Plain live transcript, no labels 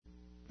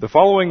The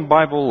following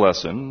Bible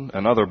lesson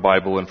and other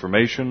Bible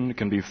information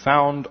can be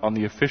found on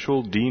the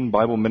official Dean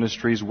Bible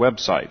Ministries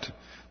website.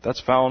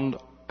 That's found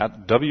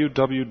at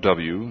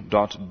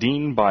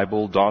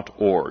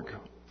www.deanbible.org.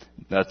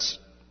 That's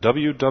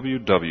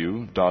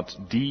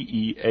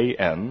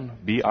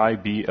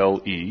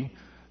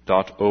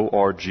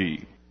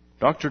www.deanbible.org.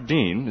 Dr.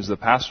 Dean is the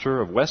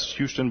pastor of West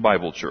Houston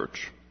Bible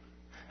Church.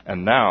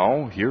 And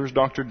now, here's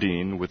Dr.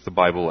 Dean with the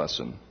Bible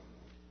lesson.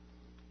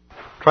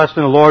 Trust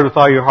in the Lord with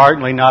all your heart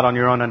and lean not on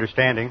your own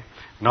understanding.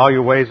 In all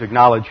your ways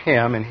acknowledge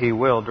Him, and He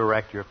will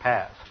direct your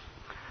paths.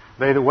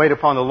 They that wait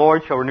upon the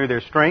Lord shall renew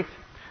their strength.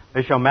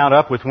 They shall mount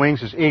up with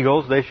wings as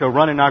eagles. They shall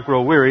run and not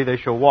grow weary. They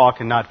shall walk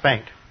and not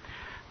faint.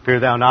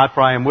 Fear thou not,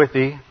 for I am with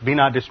thee. Be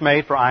not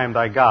dismayed, for I am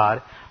thy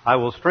God. I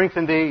will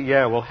strengthen thee, yea,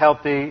 I will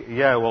help thee,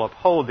 yea, I will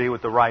uphold thee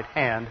with the right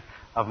hand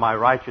of my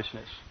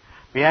righteousness.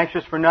 Be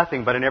anxious for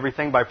nothing, but in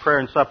everything by prayer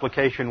and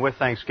supplication with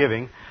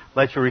thanksgiving,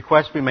 let your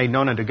requests be made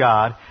known unto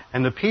God,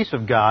 and the peace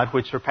of God,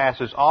 which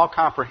surpasses all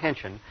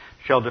comprehension,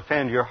 shall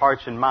defend your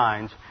hearts and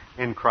minds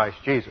in Christ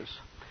Jesus.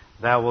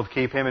 Thou wilt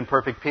keep him in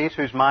perfect peace,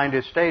 whose mind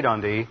is stayed on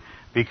thee,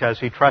 because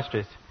he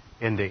trusteth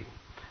in thee.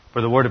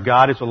 For the word of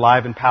God is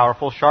alive and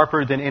powerful,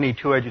 sharper than any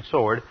two-edged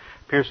sword,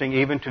 piercing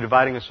even to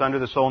dividing asunder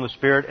the soul and the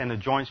spirit and the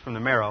joints from the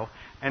marrow,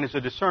 and is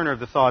a discerner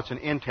of the thoughts and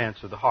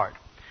intents of the heart.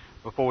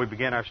 Before we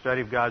begin our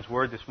study of God's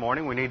Word this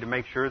morning, we need to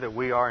make sure that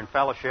we are in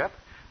fellowship,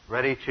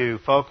 ready to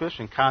focus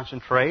and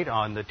concentrate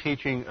on the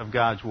teaching of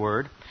God's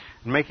Word,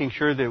 and making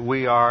sure that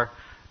we are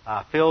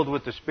filled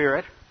with the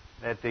Spirit,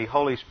 that the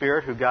Holy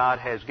Spirit who God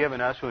has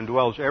given us, who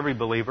indwells every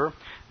believer,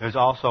 is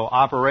also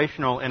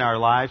operational in our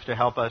lives to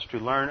help us to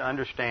learn,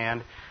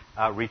 understand,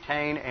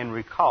 retain, and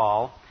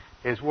recall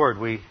His Word.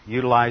 We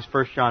utilize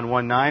 1 John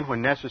 1:9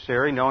 when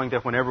necessary, knowing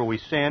that whenever we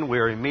sin, we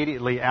are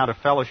immediately out of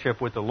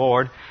fellowship with the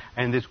Lord,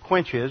 and this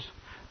quenches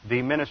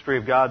the ministry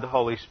of God, the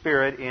Holy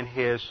Spirit, in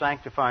His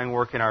sanctifying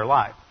work in our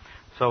life.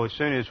 So as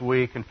soon as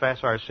we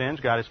confess our sins,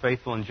 God is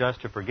faithful and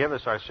just to forgive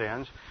us our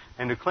sins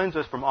and to cleanse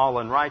us from all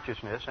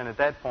unrighteousness, and at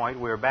that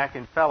point we are back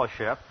in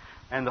fellowship,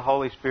 and the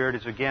Holy Spirit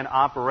is again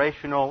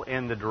operational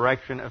in the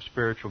direction of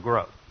spiritual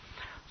growth.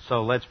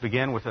 So let's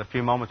begin with a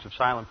few moments of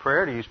silent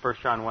prayer to use 1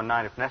 John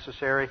 1:9 if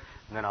necessary,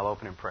 and then I'll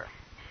open in prayer.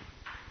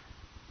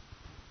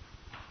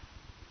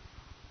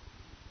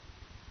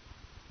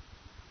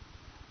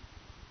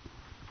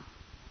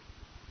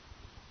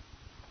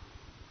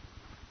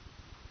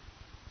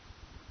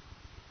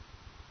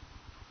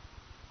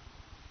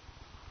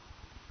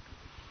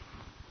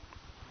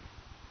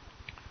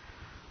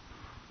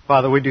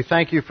 Father, we do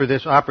thank you for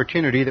this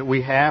opportunity that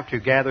we have to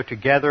gather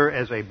together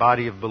as a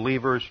body of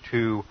believers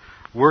to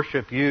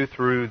worship you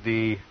through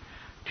the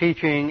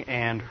teaching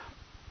and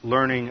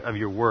learning of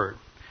your Word.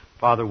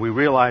 Father, we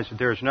realize that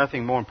there is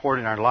nothing more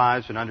important in our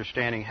lives than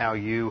understanding how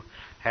you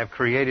have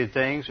created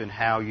things and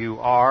how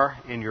you are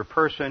in your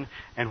person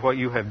and what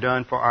you have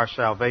done for our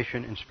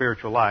salvation and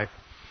spiritual life,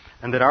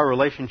 and that our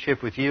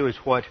relationship with you is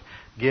what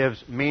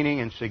gives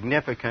meaning and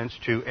significance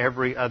to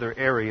every other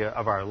area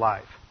of our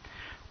life.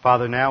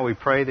 Father, now we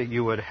pray that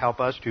you would help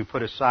us to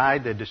put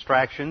aside the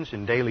distractions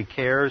and daily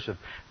cares of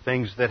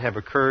things that have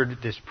occurred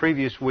this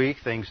previous week,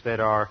 things that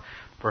are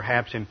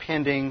perhaps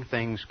impending,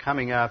 things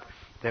coming up,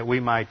 that we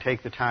might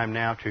take the time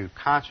now to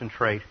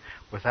concentrate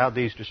without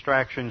these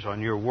distractions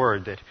on your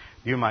Word, that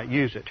you might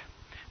use it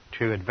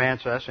to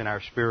advance us in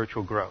our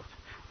spiritual growth.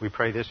 We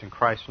pray this in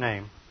Christ's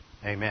name.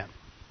 Amen.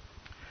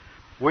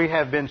 We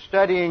have been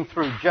studying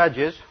through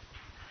Judges,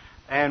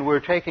 and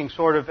we're taking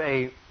sort of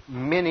a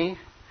mini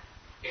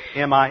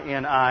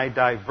M-I-N-I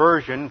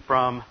diversion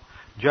from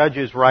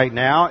Judges right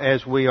now,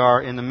 as we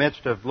are in the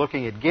midst of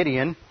looking at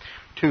Gideon,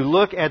 to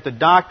look at the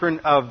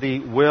doctrine of the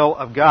will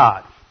of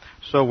God.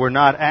 So we're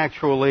not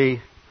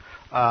actually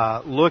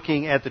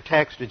looking at the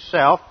text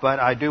itself, but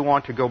I do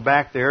want to go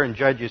back there in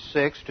Judges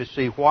 6 to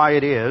see why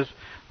it is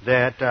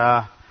that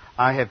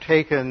I have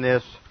taken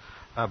this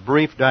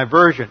brief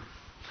diversion.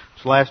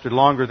 It's lasted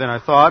longer than I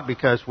thought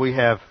because we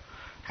have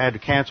had to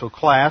cancel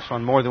class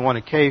on more than one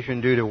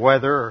occasion due to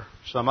weather or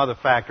some other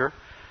factor,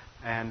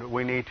 and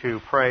we need to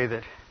pray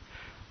that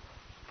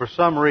for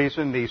some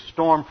reason these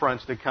storm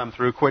fronts that come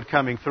through quit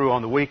coming through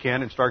on the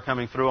weekend and start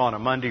coming through on a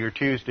Monday or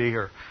Tuesday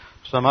or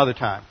some other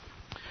time.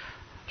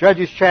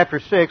 Judges chapter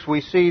 6,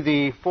 we see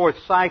the fourth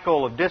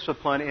cycle of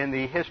discipline in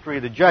the history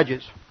of the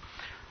Judges.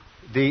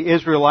 The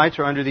Israelites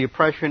are under the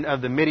oppression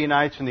of the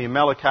Midianites and the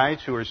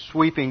Amalekites, who are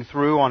sweeping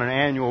through on an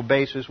annual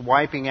basis,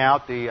 wiping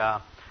out the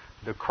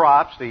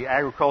crops, the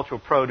agricultural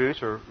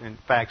produce, or in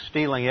fact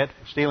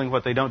stealing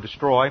what they don't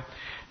destroy,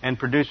 and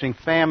producing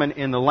famine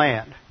in the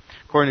land.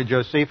 According to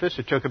Josephus,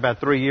 it took about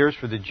 3 years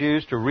for the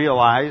Jews to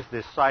realize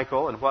this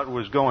cycle and what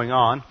was going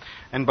on,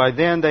 and by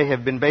then they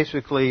have been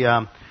basically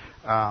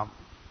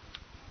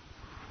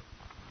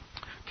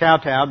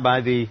kowtowed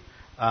by the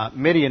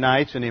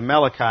Midianites and the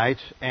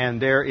Amalekites,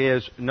 and there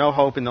is no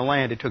hope in the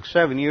land. It took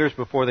 7 years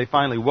before they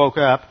finally woke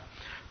up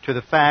to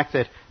the fact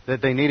that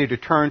they needed to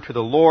turn to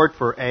the Lord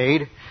for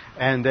aid,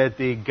 and that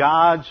the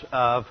gods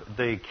of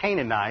the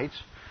Canaanites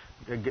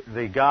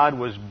The god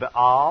was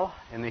Baal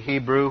in the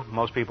Hebrew.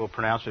 Most people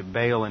pronounce it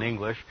Baal in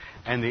English.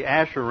 And the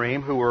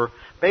Asherim, who were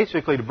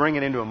basically, to bring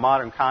it into a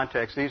modern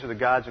context, these are the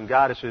gods and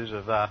goddesses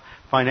of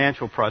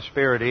financial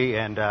prosperity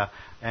and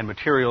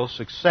material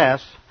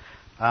success,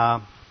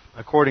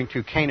 according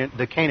to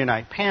the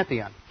Canaanite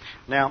pantheon.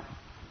 Now,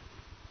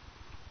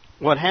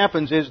 what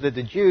happens is that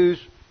the Jews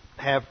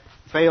have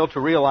failed to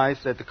realize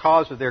that the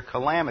cause of their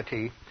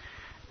calamity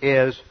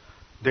is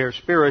their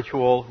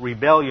spiritual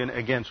rebellion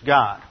against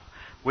God.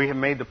 We have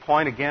made the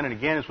point again and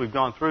again as we've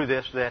gone through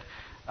this that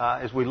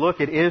as we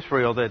look at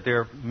Israel, that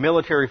their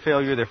military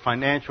failure, their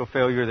financial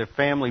failure, their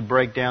family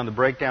breakdown, the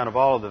breakdown of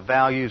all of the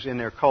values in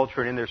their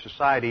culture and in their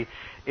society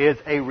is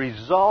a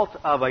result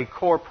of a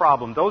core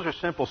problem. Those are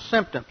simple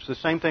symptoms. The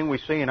same thing we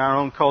see in our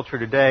own culture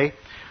today.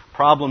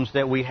 Problems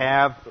that we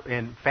have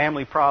in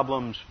family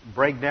problems,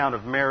 breakdown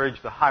of marriage,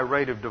 the high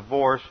rate of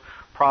divorce,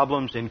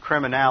 problems in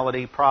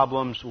criminality,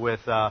 problems with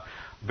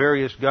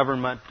various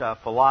government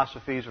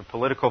philosophies or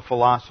political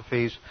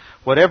philosophies,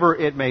 whatever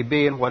it may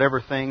be and whatever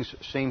things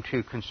seem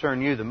to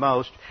concern you the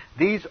most,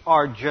 these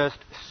are just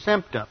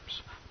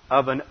symptoms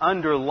of an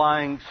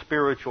underlying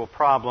spiritual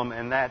problem,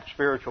 and that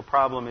spiritual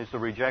problem is the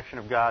rejection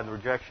of God, the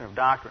rejection of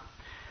doctrine.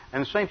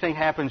 And the same thing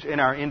happens in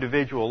our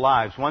individual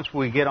lives. Once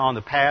we get on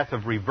the path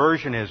of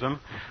reversionism,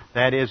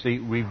 that is the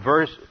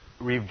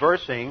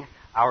reversing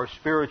our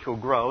spiritual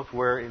growth,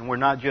 where we're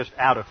not just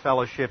out of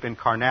fellowship in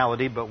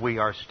carnality, but we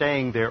are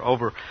staying there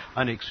over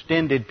an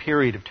extended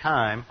period of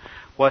time,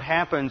 what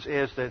happens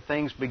is that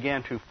things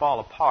begin to fall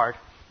apart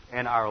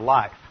in our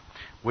life.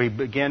 We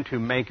begin to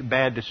make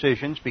bad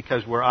decisions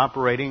because we're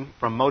operating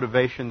from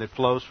motivation that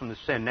flows from the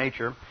sin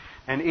nature.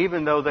 And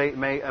even though they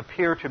may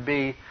appear to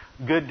be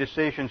good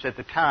decisions at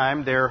the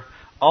time,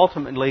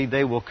 ultimately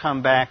they will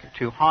come back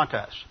to haunt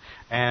us.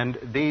 And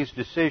these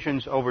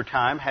decisions over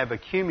time have a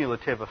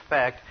cumulative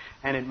effect,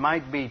 and it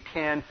might be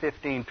 10,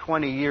 15,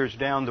 20 years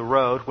down the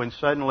road when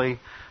suddenly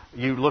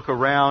you look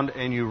around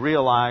and you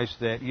realize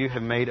that you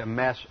have made a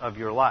mess of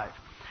your life.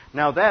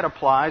 Now that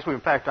applies,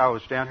 in fact I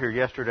was down here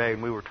yesterday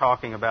and we were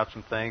talking about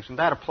some things, and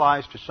that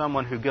applies to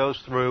someone who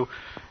goes through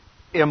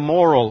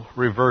immoral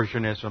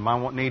reversionism. I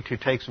won't need to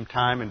take some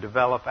time and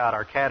develop out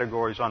our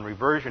categories on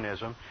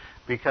reversionism,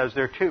 because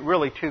there are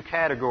really two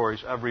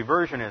categories of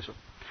reversionism.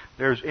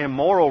 There's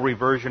immoral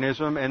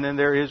reversionism, and then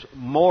there is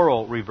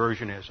moral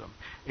reversionism.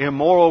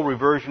 Immoral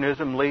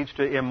reversionism leads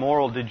to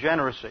immoral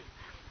degeneracy.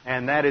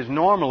 And that is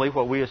normally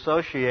what we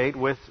associate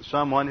with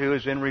someone who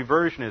is in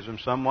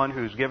reversionism, someone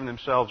who's given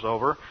themselves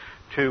over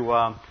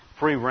to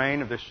free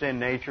reign of their sin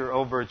nature,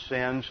 overt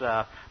sins,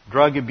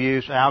 drug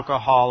abuse,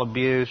 alcohol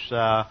abuse,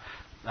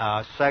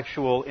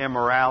 sexual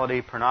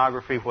immorality,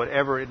 pornography,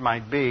 whatever it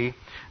might be.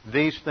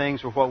 These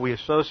things are what we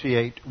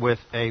associate with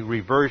a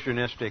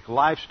reversionistic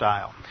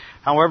lifestyle.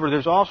 However,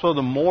 there's also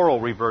the moral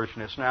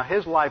reversionist. Now,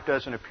 his life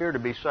doesn't appear to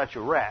be such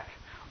a wreck.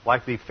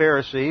 Like the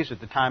Pharisees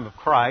at the time of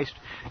Christ,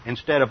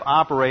 instead of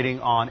operating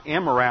on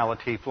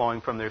immorality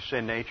flowing from their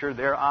sin nature,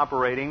 they're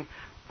operating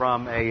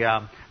from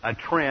a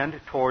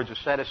trend towards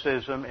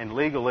asceticism and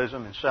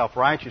legalism and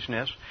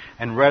self-righteousness.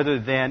 And rather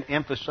than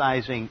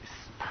emphasizing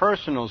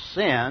personal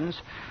sins,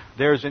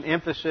 there's an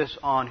emphasis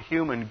on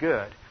human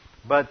good.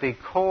 But the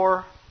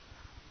core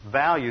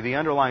value, the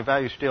underlying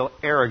value, is still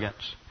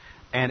arrogance.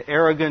 And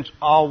arrogance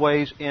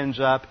always ends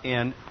up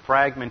in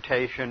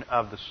fragmentation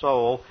of the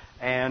soul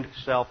and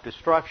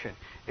self-destruction.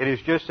 It is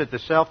just that the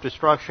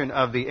self-destruction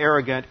of the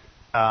arrogant,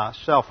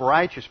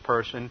 self-righteous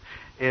person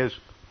is,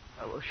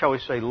 shall we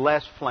say,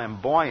 less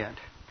flamboyant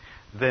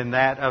than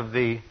that of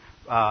the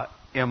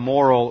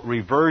immoral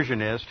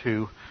reversionist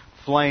who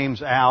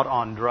flames out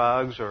on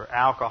drugs or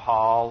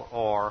alcohol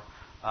or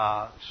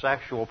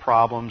sexual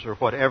problems or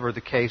whatever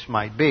the case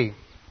might be.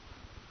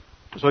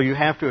 So you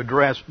have to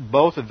address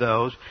both of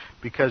those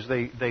because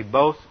they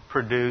both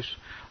produce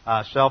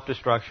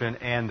self-destruction,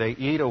 and they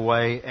eat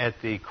away at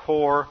the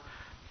core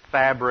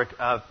fabric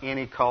of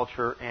any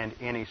culture and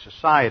any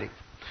society.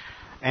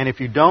 And if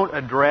you don't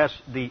address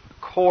the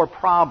core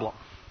problem,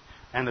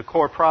 and the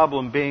core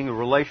problem being a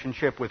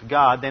relationship with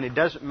God, then it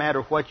doesn't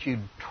matter what you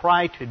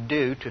try to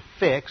do to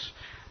fix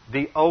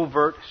the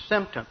overt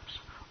symptoms.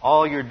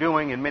 All you're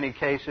doing in many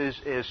cases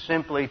is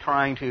simply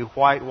trying to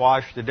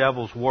whitewash the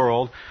devil's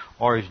world,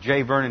 or as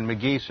J. Vernon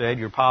McGee said,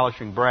 you're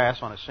polishing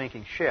brass on a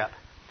sinking ship.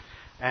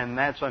 And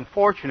that's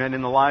unfortunate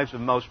in the lives of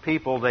most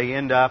people. They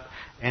end up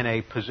in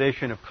a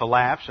position of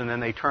collapse, and then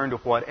they turn to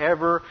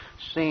whatever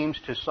seems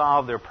to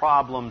solve their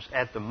problems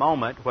at the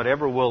moment,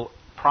 whatever will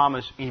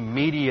promise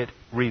immediate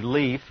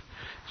relief.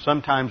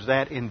 Sometimes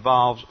that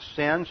involves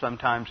sin.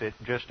 Sometimes it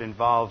just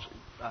involves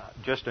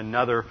just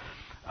another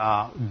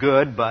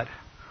good but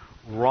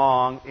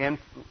wrong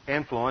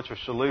influence or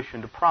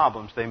solution to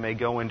problems. They may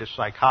go into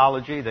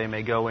psychology. They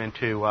may go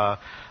into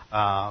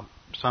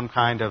some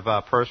kind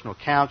of personal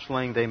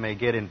counseling. They may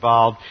get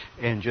involved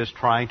in just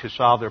trying to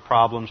solve their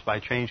problems by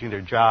changing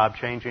their job,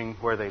 changing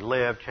where they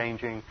live,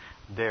 changing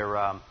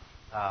their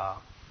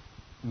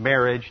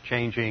marriage,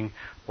 changing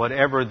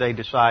whatever they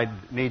decide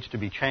needs to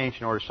be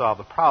changed in order to solve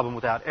the problem,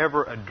 without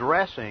ever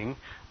addressing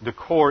the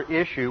core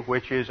issue,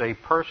 which is a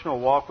personal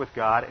walk with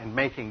God and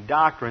making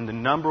doctrine the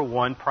number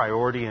one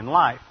priority in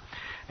life.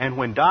 And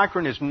when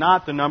doctrine is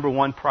not the number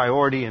one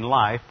priority in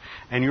life,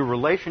 and your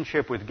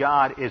relationship with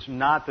God is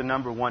not the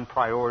number one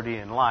priority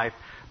in life,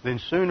 then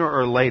sooner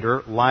or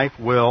later life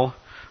will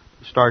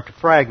start to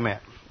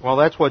fragment. Well,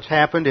 that's what's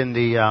happened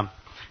in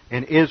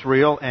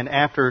Israel, and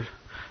after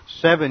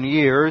 7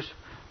 years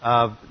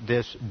of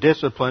this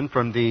discipline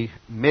from the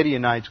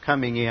Midianites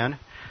coming in,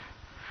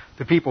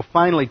 the people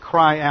finally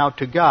cry out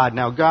to God.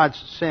 Now, God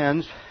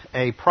sends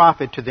a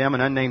prophet to them,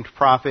 an unnamed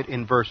prophet,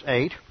 in verse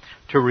 8,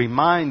 to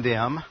remind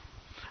them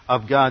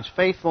of God's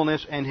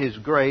faithfulness and His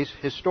grace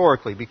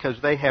historically,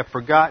 because they have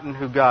forgotten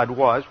who God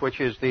was, which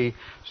is the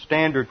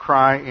standard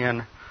cry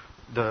in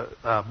the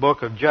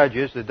book of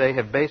Judges, that they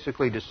have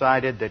basically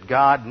decided that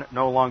God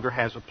no longer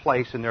has a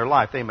place in their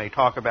life. They may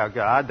talk about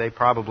God, they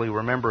probably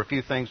remember a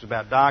few things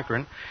about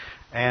doctrine,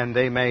 and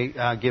they may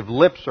give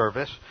lip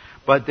service,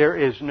 but there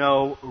is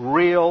no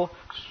real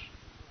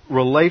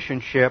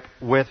relationship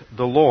with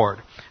the Lord.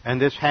 And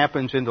this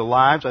happens in the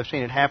lives, I've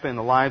seen it happen in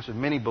the lives of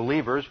many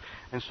believers,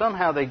 and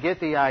somehow they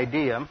get the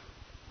idea,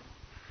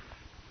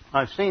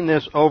 I've seen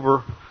this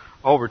over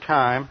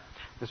time,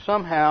 that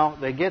somehow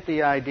they get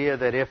the idea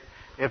that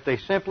if they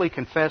simply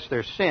confess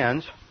their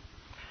sins,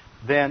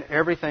 then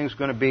everything's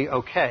going to be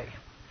okay.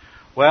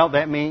 Well,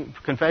 that means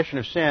confession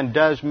of sin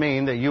does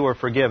mean that you are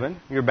forgiven,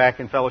 you're back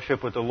in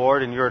fellowship with the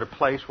Lord, and you're at a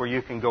place where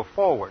you can go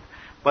forward.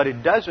 But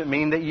it doesn't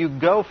mean that you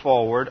go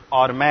forward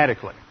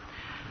automatically.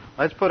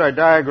 Let's put our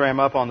diagram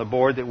up on the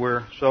board that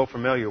we're so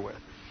familiar with.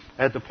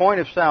 At the point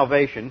of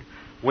salvation,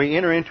 we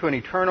enter into an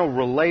eternal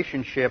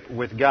relationship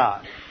with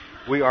God.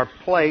 We are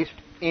placed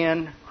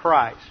in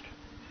Christ.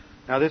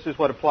 Now, this is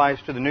what applies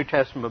to the New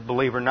Testament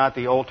believer, not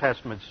the Old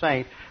Testament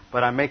saint,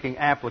 but I'm making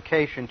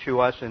application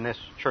to us in this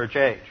church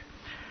age.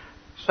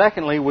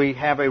 Secondly, we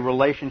have a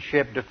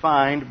relationship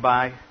defined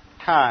by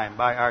time,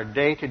 by our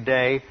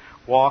day-to-day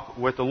walk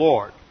with the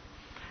Lord.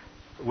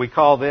 We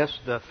call this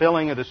the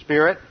filling of the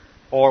Spirit,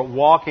 or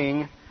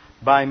walking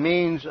by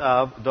means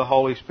of the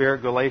Holy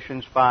Spirit,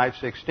 Galatians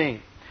 5:16.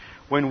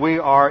 When we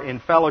are in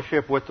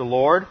fellowship with the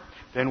Lord,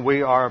 then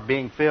we are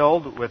being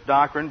filled with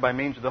doctrine by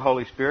means of the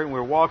Holy Spirit, and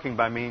we're walking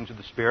by means of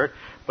the Spirit.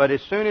 But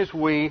as soon as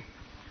we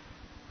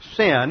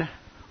sin,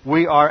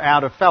 we are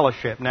out of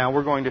fellowship. Now,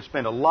 we're going to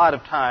spend a lot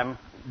of time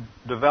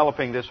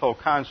developing this whole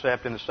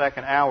concept in the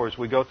second hour as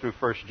we go through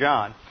 1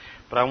 John.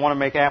 But I want to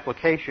make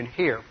application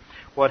here.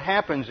 What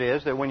happens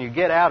is that when you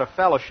get out of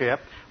fellowship,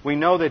 we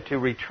know that to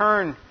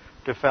return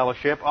to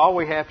fellowship, all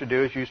we have to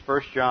do is use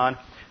 1 John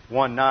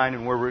 1:9,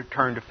 and we're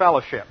returned to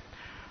fellowship.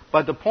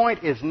 But the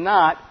point is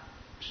not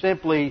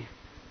simply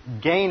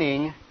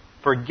gaining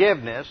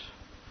forgiveness.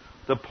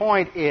 The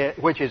point is,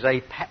 which is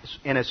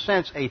in a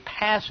sense a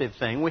passive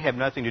thing. We have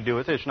nothing to do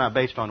with it. It's not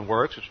based on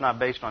works. It's not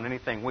based on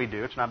anything we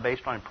do. It's not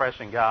based on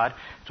impressing God.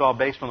 It's all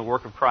based on the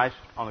work of Christ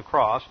on the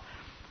cross.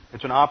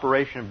 It's an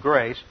operation of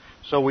grace.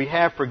 So we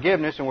have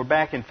forgiveness and we're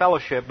back in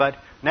fellowship, but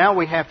now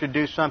we have to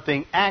do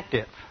something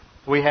active.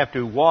 We have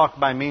to walk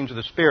by means of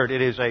the Spirit.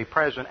 It is a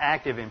present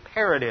active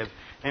imperative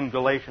in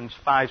Galatians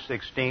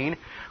 5:16,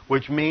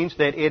 which means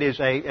that it is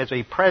as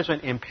a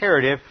present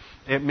imperative,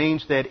 it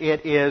means that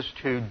it is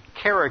to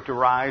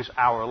characterize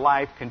our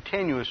life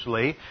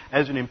continuously.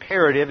 As an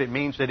imperative, it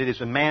means that it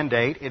is a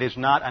mandate. It is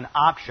not an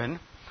option.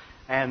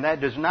 And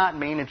that does not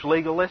mean it's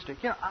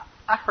legalistic. You know,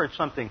 I heard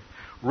something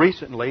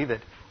recently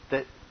that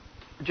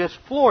just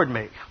floored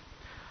me.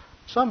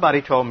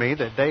 Somebody told me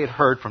that they had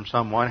heard from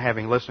someone,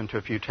 having listened to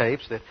a few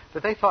tapes, that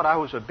they thought I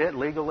was a bit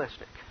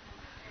legalistic.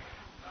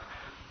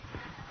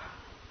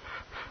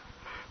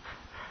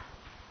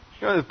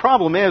 You know, the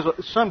problem is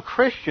some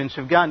Christians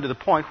have gotten to the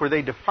point where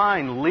they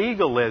define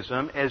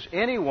legalism as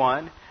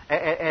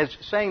as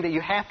saying that you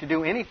have to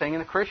do anything in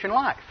the Christian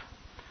life.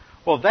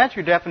 Well, if that's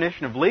your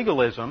definition of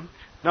legalism,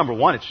 number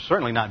one, it's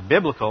certainly not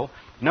biblical.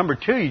 Number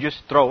two, you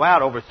just throw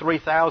out over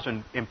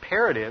 3,000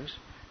 imperatives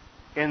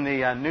in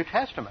the New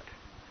Testament.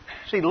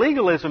 See,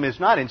 legalism is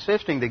not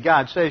insisting that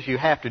God says you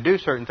have to do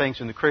certain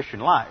things in the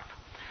Christian life.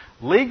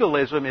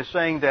 Legalism is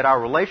saying that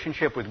our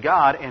relationship with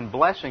God and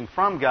blessing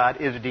from God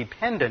is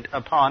dependent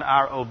upon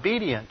our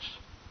obedience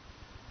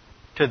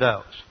to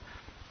those.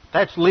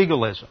 That's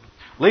legalism.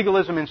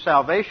 Legalism in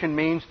salvation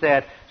means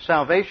that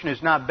salvation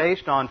is not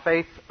based on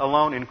faith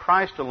alone in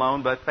Christ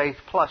alone, but faith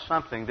plus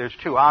something. There's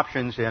two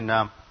options in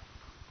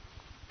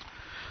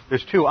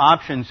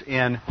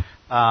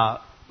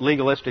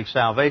legalistic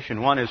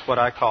salvation. One is what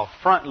I call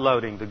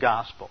front-loading the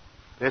gospel.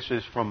 This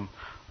is from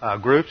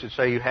groups that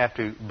say you have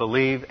to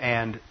believe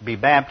and be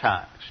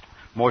baptized.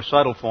 More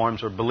subtle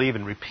forms are believe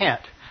and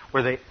repent,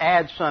 where they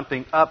add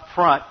something up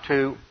front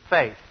to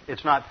faith.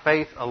 It's not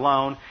faith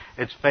alone.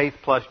 It's faith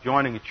plus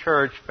joining a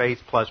church, faith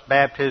plus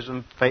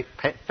baptism,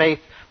 faith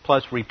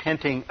plus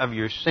repenting of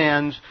your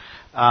sins,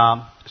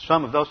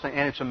 some of those things.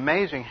 And it's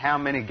amazing how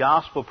many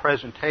gospel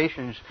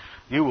presentations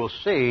you will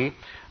see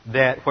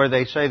that where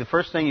they say the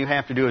first thing you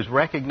have to do is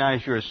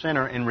recognize you're a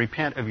sinner and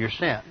repent of your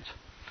sins.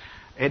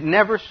 It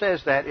never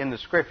says that in the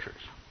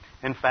Scriptures.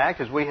 In fact,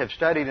 as we have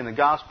studied in the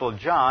Gospel of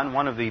John,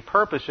 one of the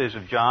purposes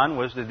of John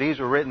was that these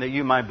were written that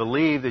you might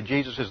believe that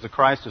Jesus is the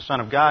Christ, the Son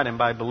of God, and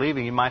by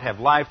believing you might have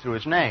life through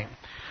His name.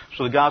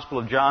 So the Gospel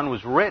of John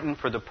was written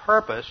for the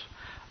purpose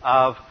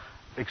of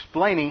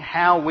explaining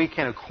how we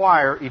can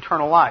acquire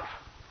eternal life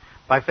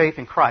by faith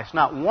in Christ.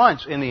 Not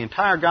once in the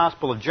entire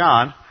Gospel of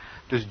John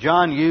does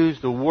John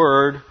use the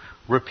word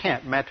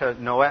repent,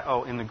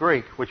 metanoeo in the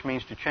Greek, which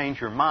means to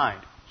change your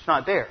mind. It's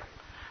not there.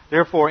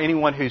 Therefore,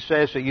 anyone who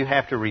says that you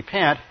have to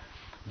repent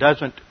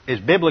is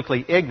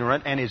biblically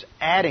ignorant and is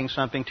adding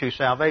something to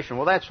salvation.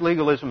 Well, that's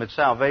legalism at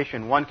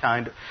salvation, one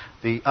kind,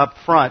 the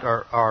upfront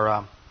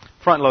or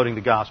front-loading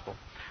the gospel.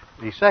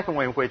 The second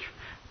way in which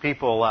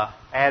people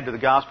add to the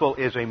gospel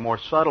is a more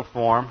subtle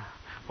form,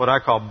 what I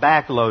call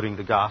backloading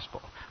the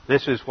gospel.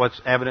 This is what's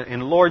evident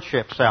in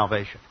lordship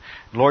salvation.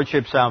 In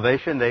lordship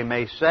salvation, they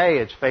may say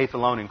it's faith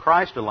alone in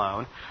Christ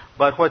alone,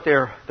 but what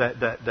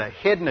the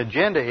hidden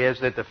agenda is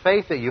that the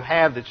faith that you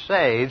have that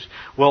saves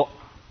will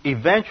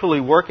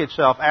eventually work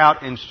itself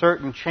out in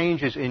certain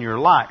changes in your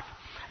life.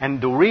 And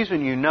the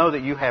reason you know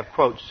that you have,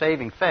 quote,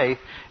 saving faith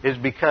is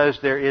because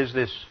there is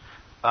this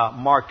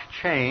marked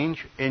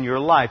change in your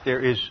life.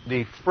 There is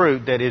the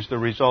fruit that is the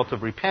result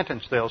of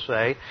repentance, they'll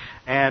say.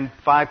 And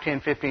 5,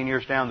 10, 15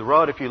 years down the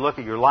road, if you look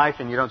at your life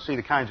and you don't see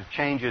the kinds of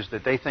changes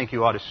that they think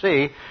you ought to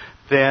see,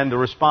 then the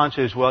response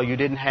is, well, you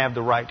didn't have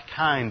the right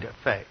kind of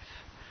faith.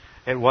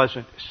 It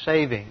wasn't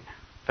saving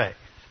faith.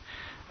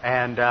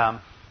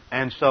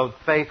 And so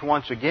faith,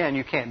 once again,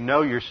 you can't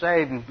know you're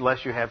saved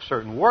unless you have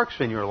certain works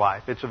in your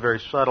life. It's a very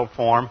subtle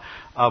form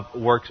of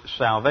works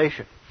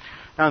salvation.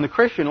 Now, in the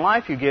Christian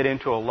life, you get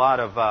into a lot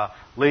of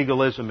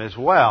legalism as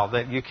well,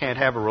 that you can't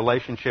have a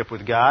relationship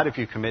with God if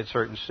you commit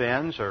certain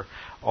sins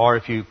or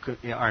if you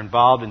are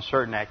involved in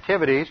certain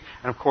activities.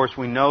 And, of course,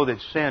 we know that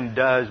sin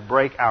does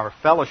break our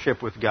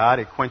fellowship with God.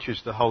 It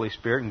quenches the Holy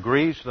Spirit and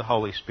grieves the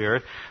Holy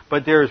Spirit.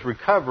 But there is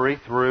recovery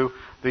through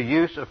the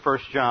use of 1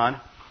 John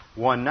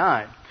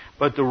 1:9.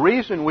 But the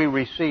reason we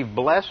receive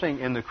blessing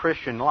in the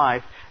Christian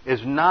life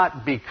is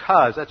not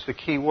because, that's the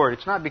key word,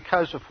 it's not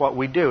because of what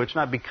we do. It's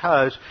not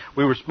because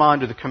we respond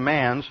to the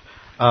commands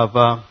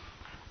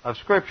of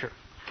Scripture.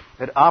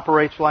 It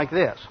operates like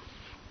this.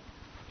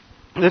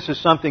 This is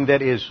something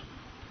that is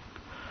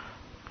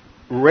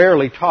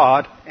rarely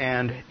taught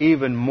and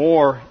even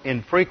more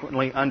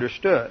infrequently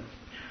understood.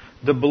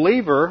 The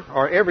believer,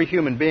 or every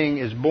human being,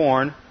 is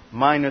born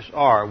minus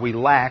R. We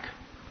lack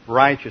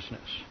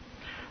righteousness.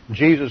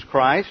 Jesus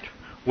Christ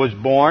was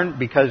born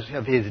because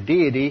of His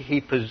deity.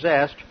 He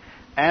possessed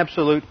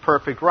absolute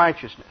perfect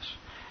righteousness.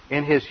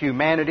 In His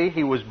humanity,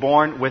 He was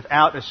born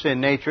without a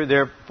sin nature.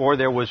 Therefore,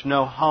 there was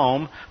no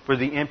home for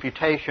the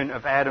imputation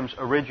of Adam's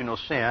original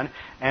sin.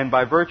 And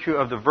by virtue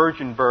of the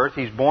virgin birth,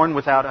 He's born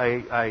without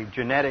a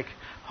genetic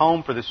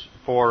home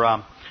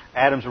for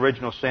Adam's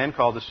original sin,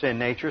 called the sin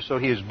nature. So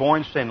He is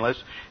born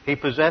sinless. He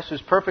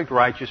possesses perfect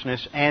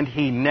righteousness, and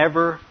He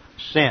never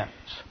sins.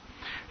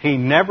 He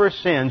never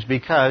sins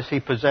because He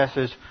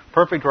possesses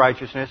perfect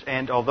righteousness,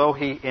 and although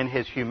He in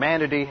His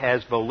humanity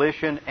has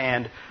volition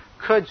and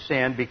could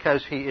sin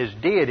because He is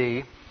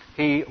deity,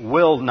 He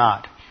will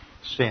not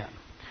sin.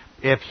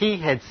 If He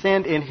had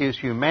sinned in His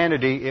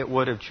humanity, it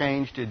would have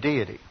changed to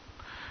deity.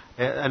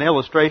 An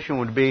illustration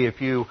would be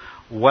if you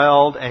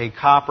weld a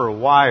copper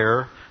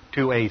wire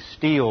to a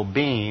steel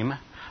beam,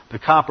 the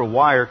copper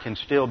wire can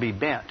still be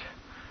bent.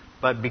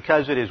 But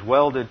because it is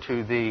welded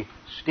to the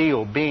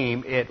steel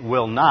beam, it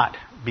will not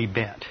be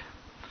bent.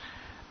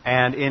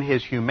 And in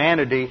His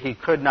humanity, He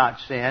could not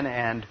sin,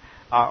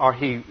 or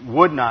He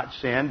would not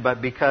sin,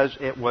 but because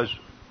it was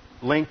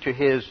linked to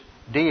His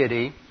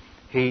deity,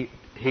 He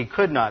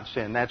could not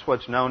sin. That's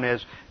what's known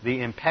as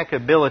the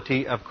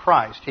impeccability of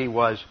Christ. He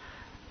was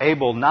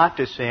able not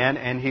to sin,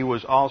 and He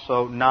was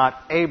also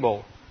not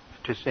able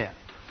to sin.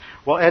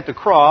 Well, at the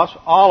cross,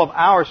 all of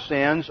our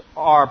sins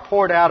are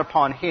poured out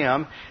upon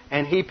Him,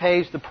 and He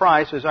pays the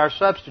price as our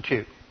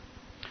substitute.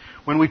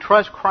 When we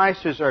trust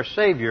Christ as our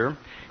Savior,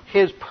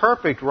 His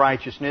perfect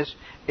righteousness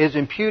is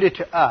imputed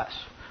to us,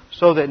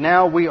 so that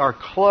now we are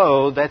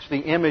clothed. That's the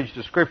image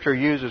the Scripture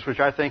uses, which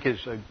I think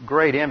is a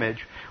great image.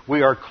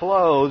 We are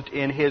clothed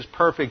in His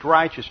perfect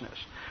righteousness,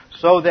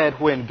 so that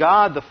when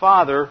God the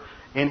Father,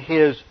 in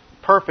His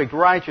perfect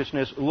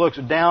righteousness, looks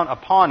down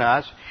upon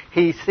us,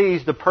 He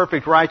sees the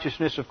perfect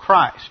righteousness of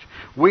Christ.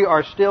 We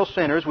are still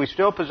sinners. We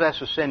still possess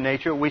a sin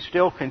nature. We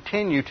still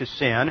continue to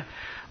sin.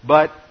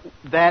 But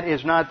that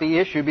is not the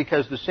issue,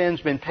 because the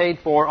sin's been paid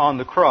for on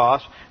the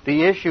cross.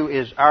 The issue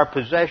is our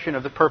possession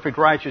of the perfect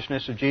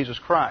righteousness of Jesus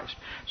Christ.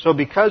 So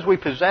because we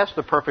possess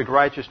the perfect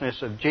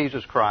righteousness of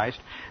Jesus Christ,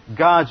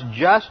 God's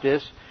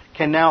justice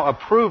can now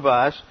approve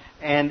us,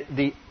 and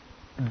the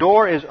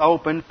door is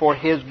open for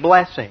His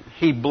blessing.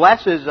 He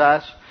blesses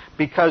us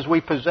because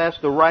we possess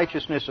the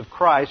righteousness of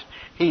Christ.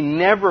 He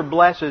never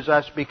blesses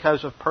us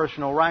because of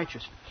personal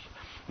righteousness.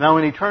 Now,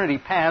 in eternity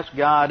past,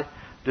 God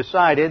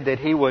decided that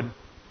He would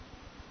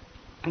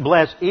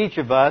bless each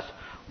of us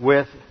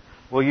with,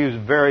 we'll use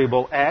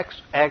variable X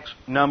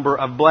number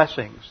of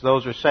blessings.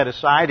 Those are set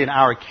aside in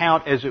our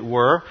account, as it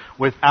were,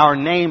 with our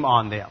name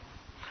on them.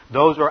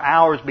 Those are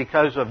ours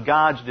because of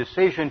God's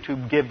decision to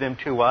give them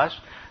to us,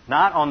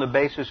 not on the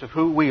basis of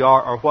who we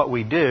are or what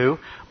we do,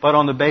 but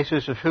on the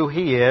basis of who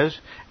He is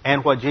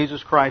and what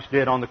Jesus Christ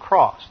did on the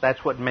cross.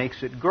 That's what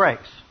makes it grace.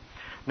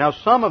 Now,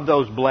 some of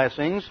those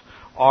blessings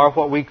are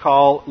what we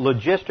call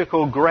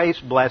logistical grace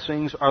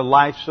blessings or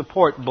life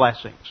support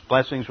blessings.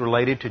 Blessings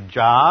related to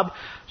job,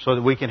 so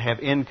that we can have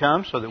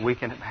income, so that we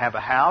can have a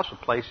house, a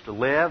place to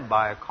live,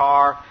 buy a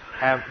car,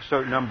 have a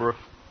certain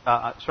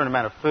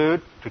amount of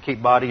food to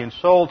keep body and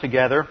soul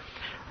together,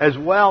 as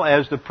well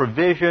as the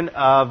provision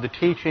of the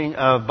teaching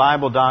of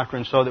Bible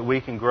doctrine so that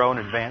we can grow and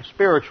advance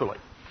spiritually.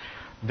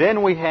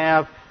 Then we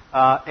have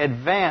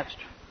advanced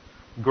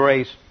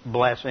grace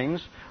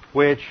blessings,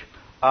 which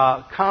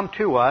come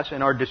to us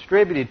and are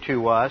distributed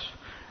to us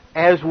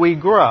as we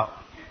grow.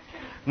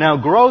 Now,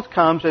 growth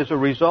comes as a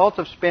result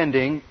of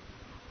spending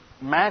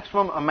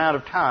maximum amount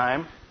of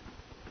time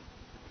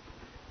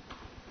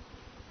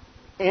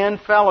in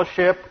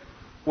fellowship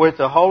with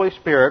the Holy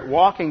Spirit,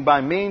 walking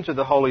by means of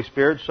the Holy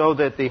Spirit, so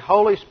that the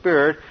Holy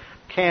Spirit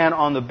can,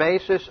 on the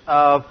basis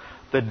of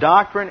the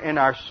doctrine in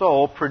our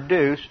soul,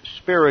 produce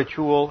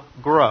spiritual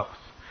growth,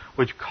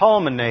 which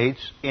culminates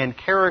in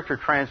character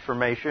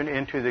transformation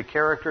into the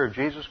character of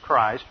Jesus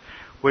Christ,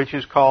 which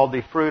is called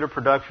the fruit or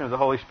production of the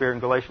Holy Spirit in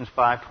Galatians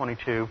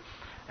 5:22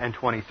 and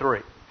 23.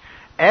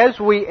 As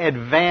we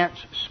advance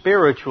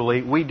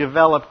spiritually, we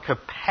develop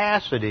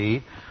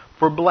capacity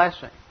for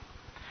blessing.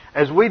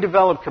 As we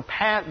develop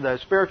the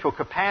spiritual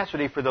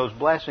capacity for those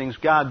blessings,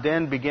 God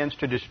then begins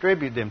to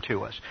distribute them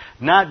to us.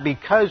 Not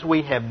because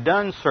we have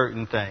done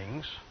certain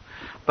things,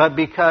 but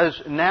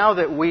because now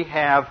that we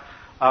have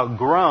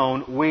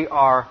grown, we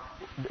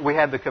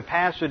have the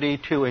capacity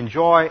to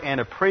enjoy and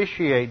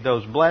appreciate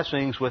those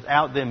blessings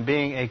without them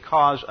being a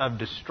cause of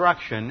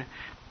destruction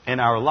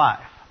in our life.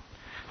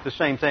 The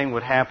same thing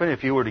would happen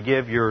if you were to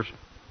give your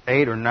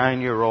 8 or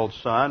 9-year-old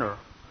son or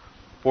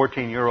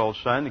 14-year-old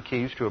son the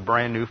keys to a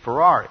brand new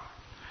Ferrari.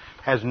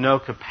 Has no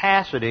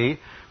capacity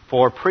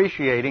for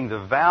appreciating the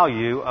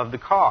value of the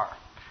car.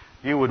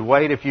 You would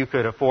wait, if you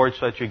could afford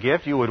such a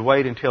gift, you would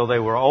wait until they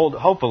were old.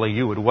 Hopefully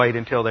you would wait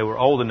until they were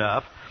old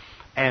enough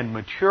and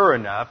mature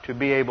enough to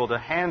be able to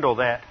handle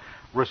that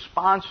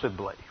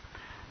responsibly.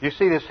 You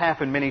see this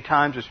happen many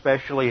times,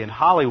 especially in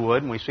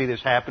Hollywood, and we see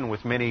this happen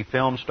with many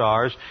film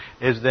stars,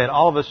 is that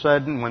all of a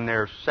sudden when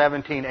they're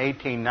 17,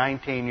 18,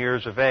 19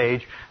 years of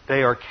age,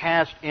 they are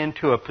cast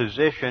into a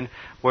position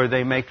where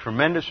they make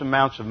tremendous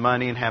amounts of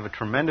money and have a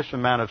tremendous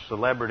amount of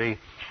celebrity,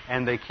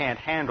 and they can't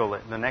handle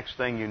it. The next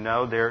thing you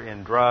know, they're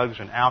in drugs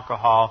and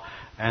alcohol,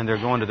 and they're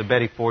going to the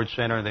Betty Ford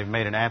Center, and they've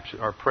made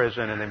or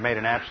prison, and they've made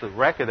an absolute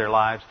wreck of their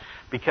lives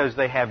because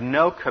they have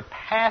no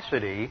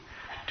capacity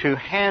to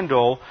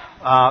handle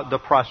the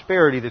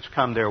prosperity that's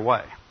come their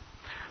way.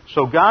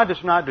 So God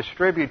does not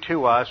distribute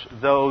to us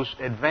those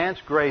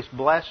advanced grace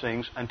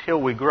blessings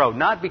until we grow.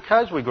 Not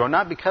because we grow,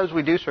 not because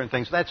we do certain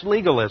things. That's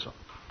legalism.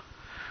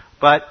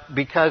 But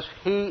because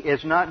He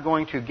is not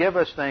going to give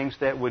us things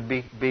that would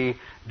be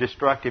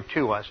destructive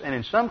to us. And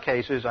in some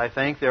cases, I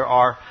think there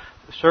are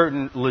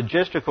certain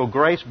logistical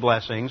grace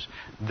blessings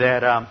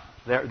that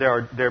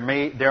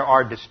there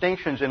are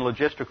distinctions in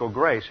logistical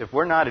grace. If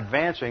we're not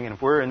advancing and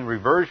if we're in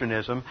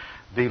reversionism,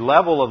 the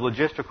level of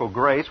logistical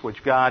grace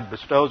which God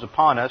bestows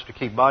upon us to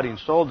keep body and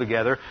soul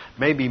together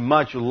may be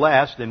much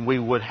less than we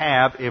would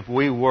have if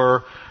we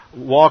were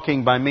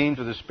walking by means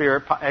of the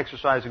Spirit,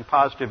 exercising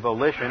positive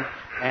volition,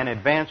 and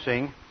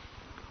advancing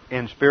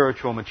in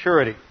spiritual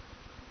maturity.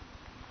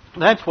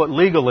 That's what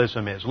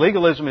legalism is.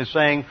 Legalism is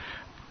saying,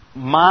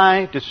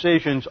 my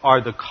decisions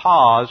are the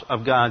cause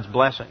of God's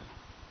blessing.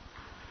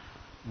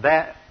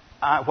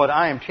 What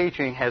I am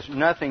teaching has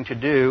nothing to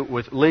do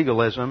with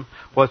legalism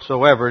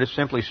whatsoever. It is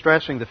simply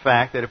stressing the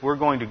fact that if we're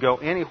going to go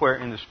anywhere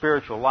in the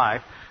spiritual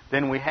life,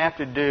 then we have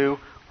to do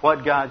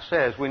what God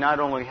says. We not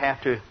only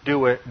have to do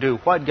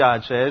what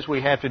God says,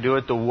 we have to do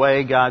it the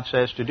way God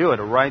says to do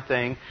it. A right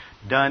thing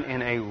done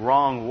in a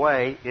wrong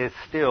way is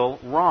still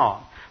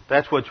wrong.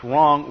 That's what's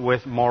wrong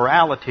with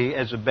morality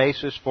as a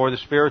basis for the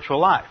spiritual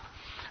life.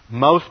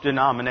 Most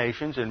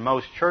denominations and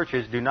most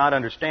churches do not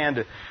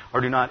understand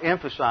or do not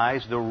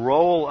emphasize the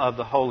role of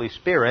the Holy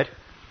Spirit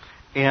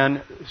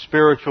in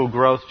spiritual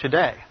growth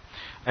today.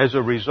 As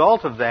a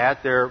result of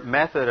that, their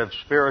method of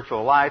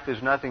spiritual life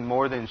is nothing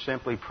more than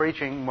simply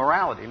preaching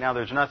morality. Now,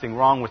 there's nothing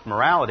wrong with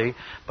morality,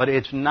 but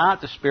it's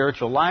not the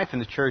spiritual life in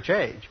the church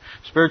age.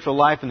 Spiritual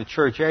life in the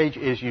church age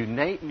is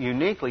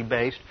uniquely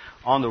based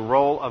on the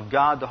role of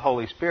God, the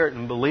Holy Spirit,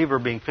 and the believer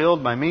being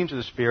filled by means of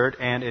the Spirit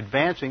and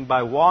advancing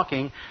by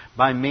walking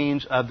by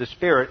means of the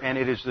Spirit. And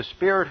it is the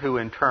Spirit who,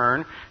 in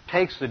turn,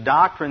 takes the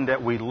doctrine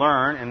that we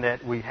learn and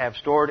that we have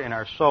stored in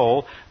our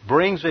soul,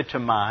 brings it to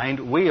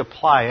mind, we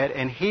apply it,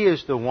 and He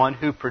is the one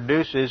who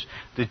produces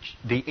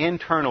the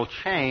internal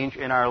change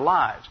in our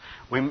lives.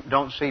 We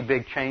don't see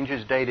big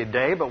changes day to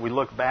day, but we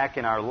look back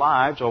in our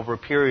lives over a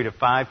period of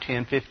 5,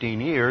 10,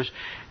 15 years,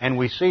 and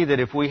we see that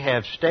if we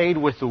have stayed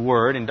with the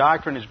Word, and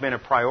doctrine has been a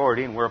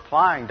priority, and we're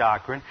applying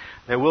doctrine,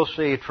 that we'll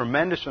see a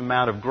tremendous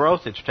amount of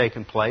growth that's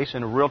taken place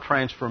and a real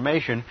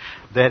transformation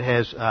that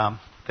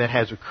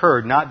has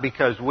occurred, not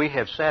because we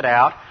have set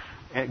out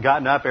and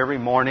gotten up every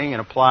morning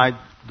and applied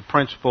the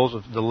principles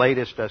of the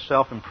latest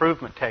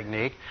self-improvement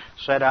technique,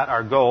 set out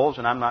our goals,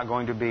 and I'm not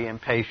going to be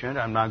impatient,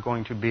 I'm not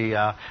going to be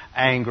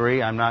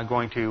angry, I'm not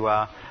going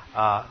to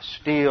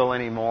steal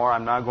anymore,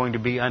 I'm not going to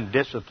be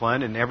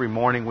undisciplined, and every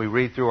morning we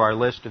read through our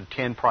list of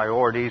 10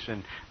 priorities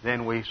and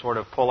then we sort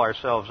of pull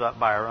ourselves up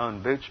by our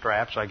own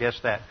bootstraps. I guess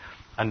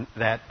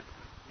that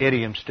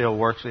idiom still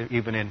works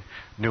even in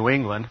New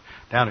England.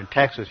 Down in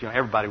Texas,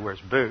 everybody wears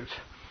boots.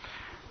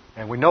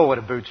 And we know what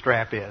a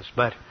bootstrap is,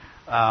 but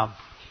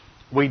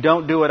we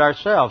don't do it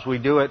ourselves. We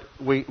do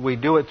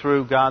it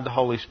through God the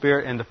Holy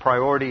Spirit, and the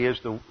priority is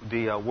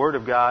the Word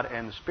of God,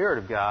 and the Spirit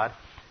of God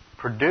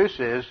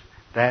produces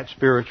that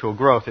spiritual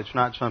growth. It's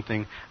not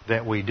something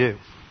that we do.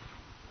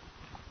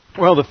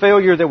 Well, the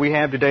failure that we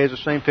have today is the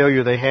same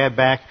failure they had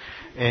back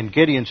in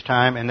Gideon's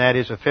time, and that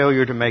is a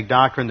failure to make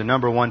doctrine the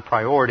number one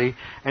priority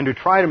and to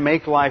try to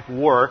make life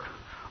work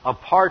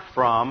apart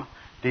from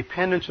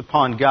dependence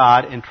upon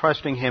God and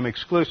trusting Him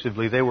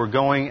exclusively. They were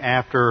going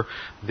after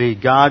the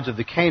gods of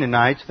the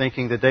Canaanites,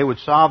 thinking that they would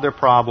solve their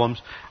problems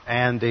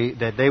and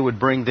that they would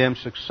bring them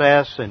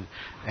success and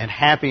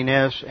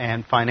happiness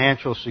and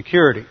financial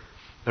security.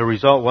 The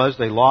result was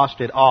they lost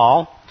it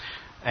all,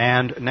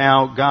 and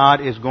now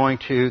God is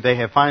they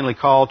have finally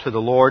called to the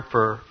Lord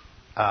to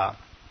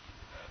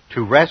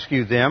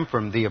rescue them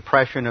from the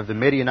oppression of the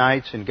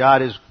Midianites, and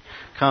God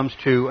comes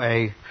to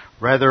a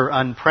rather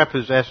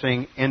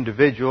unprepossessing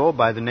individual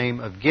by the name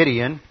of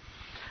Gideon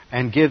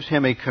and gives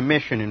him a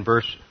commission in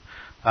verse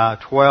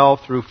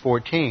 12 through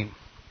 14.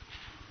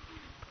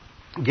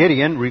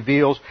 Gideon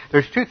reveals,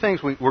 there's two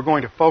things we're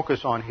going to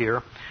focus on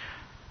here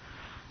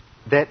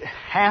that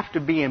have to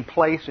be in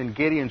place in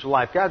Gideon's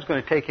life. God's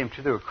going to take him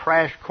through a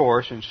crash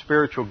course in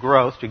spiritual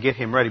growth to get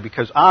him ready,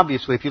 because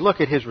obviously if you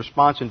look at his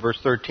response in verse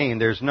 13,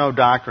 there's no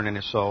doctrine in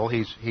his soul.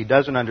 He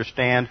doesn't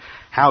understand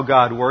how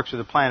God works or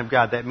the plan of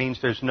God. That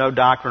means there's no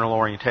doctrinal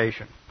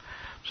orientation.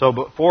 So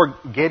before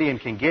Gideon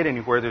can get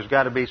anywhere, there's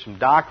got to be some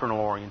doctrinal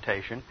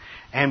orientation.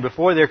 And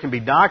before there can be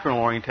doctrinal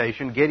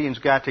orientation, Gideon's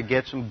got to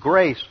get some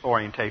grace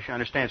orientation.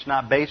 Understand, it's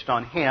not based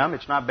on him.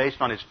 It's not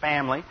based on his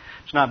family.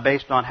 It's not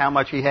based on how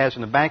much he has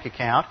in the bank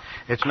account.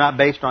 It's not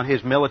based on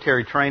his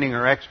military training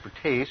or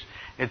expertise.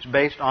 It's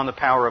based on the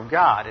power of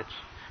God. It's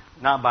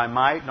not by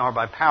might nor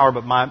by power,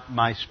 but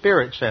my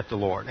spirit, saith the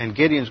Lord. And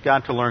Gideon's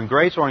got to learn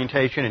grace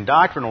orientation and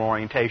doctrinal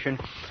orientation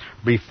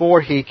before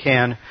he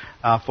can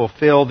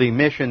fulfill the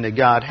mission that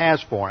God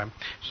has for him.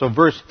 So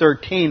verse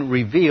 13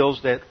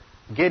 reveals that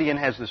Gideon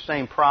has the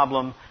same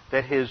problem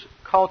that his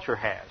culture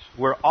has.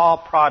 We're all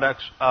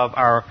products of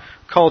our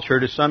culture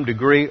to some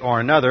degree or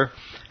another,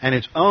 and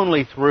it's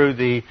only through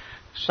the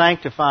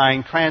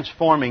sanctifying,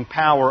 transforming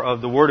power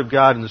of the Word of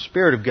God and the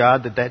Spirit of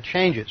God that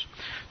changes.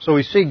 So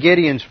we see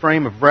Gideon's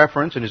frame of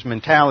reference and his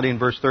mentality in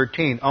verse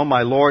 13. Oh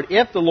my Lord,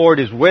 if the Lord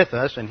is with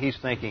us, and he's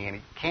thinking, and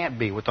he can't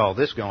be with all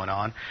this going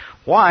on,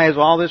 why has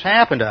all this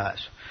happened to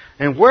us?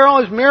 And where are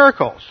all his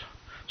miracles?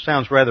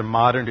 Sounds rather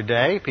modern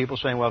today. People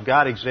saying, well, if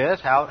God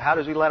exists, how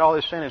does he let all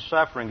this sin and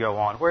suffering go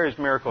on? Where are his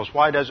miracles?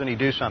 Why doesn't he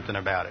do something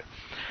about it?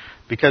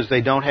 Because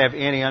they don't have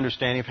any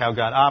understanding of how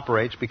God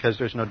operates, because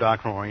there's no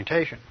doctrinal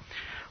orientation.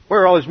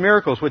 Where are all his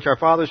miracles, which our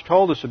fathers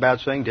told us about,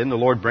 saying, didn't the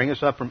Lord bring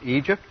us up from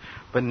Egypt?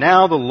 But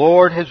now the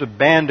Lord has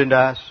abandoned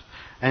us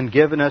and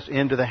given us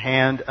into the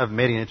hand of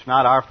Midian. It's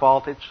not our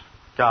fault, it's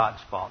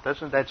God's fault.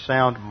 Doesn't that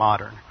sound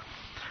modern?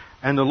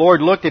 And the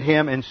Lord looked at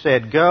him and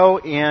said, go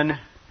in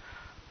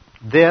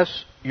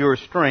this your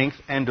strength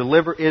and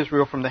deliver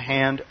Israel from the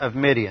hand of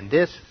Midian.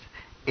 This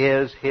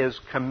is his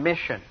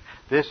commission.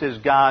 This is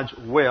God's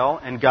will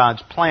and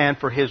God's plan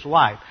for his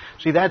life.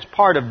 See, that's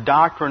part of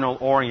doctrinal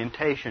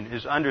orientation,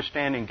 is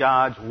understanding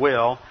God's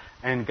will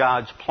and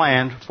God's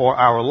plan for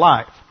our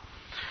life.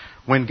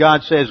 When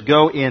God says,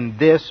 go in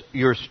this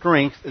your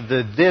strength,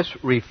 the this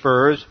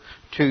refers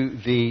to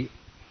the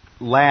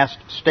last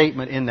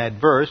statement in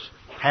that verse,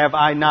 have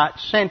I not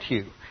sent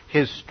you?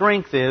 His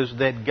strength is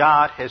that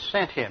God has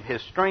sent him.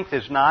 His strength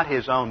is not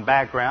his own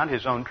background,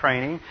 his own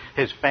training,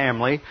 his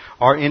family,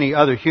 or any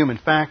other human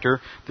factor.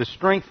 The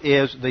strength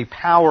is the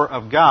power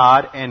of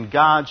God and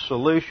God's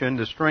solution.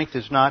 The strength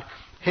is not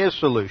his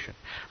solution.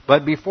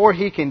 But before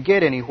he can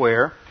get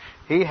anywhere,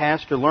 he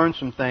has to learn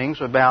some things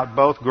about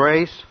both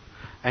grace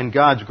and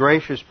God's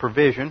gracious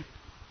provision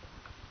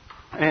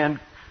and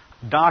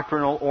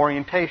doctrinal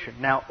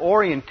orientation. Now,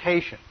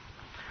 orientation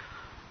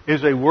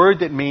is a word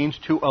that means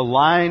to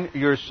align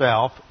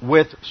yourself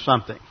with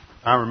something.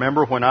 I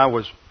remember when I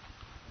was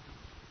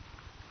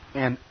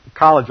in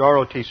college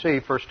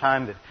ROTC, first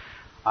time that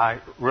I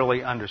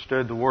really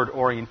understood the word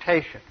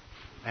orientation.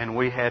 and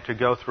we had to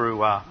go through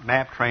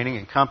map training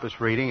and compass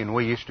reading, and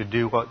we used to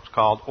do what's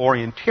called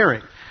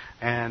orienteering.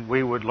 And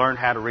we would learn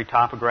how to read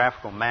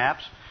topographical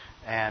maps,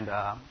 and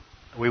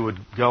we would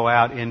go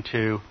out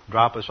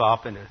drop us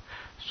off into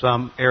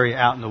some area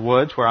out in the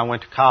woods where I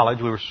went to college.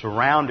 We were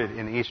surrounded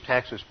in East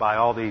Texas by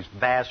all these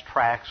vast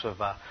tracts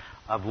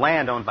of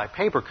land owned by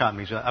paper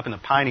companies. Up in the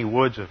piney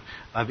woods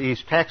of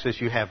East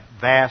Texas, you have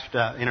vast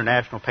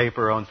International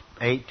Paper owns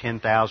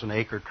 10,000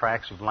 acre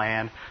tracts of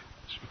land.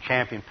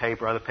 Champion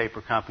Paper, other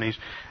paper companies,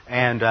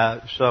 and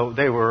so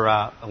they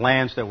were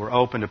lands that were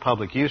open to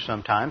public use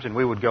sometimes, and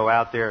we would go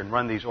out there and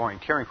run these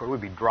orienteering courses.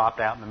 We'd be dropped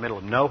out in the middle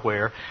of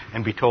nowhere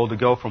and be told to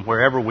go from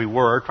wherever we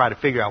were, try to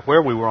figure out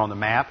where we were on the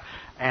map,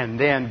 and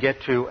then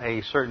get to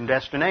a certain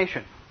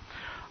destination.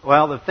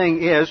 Well, the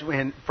thing is,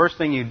 first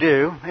thing you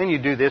do, and you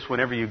do this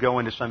whenever you go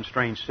into some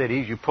strange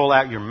cities, you pull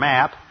out your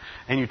map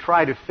and you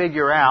try to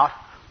figure out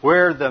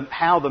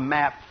how the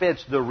map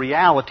fits the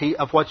reality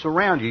of what's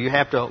around you. You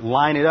have to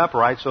line it up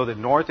right so that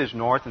north is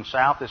north and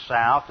south is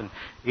south and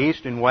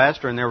east and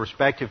west are in their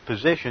respective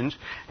positions.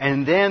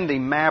 And then the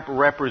map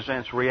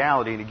represents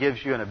reality and it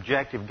gives you an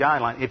objective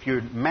guideline. If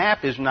your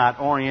map is not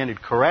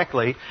oriented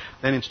correctly,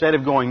 then instead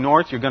of going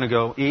north, you're going to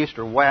go east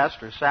or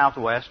west or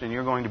southwest, and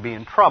you're going to be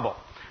in trouble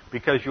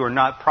because you are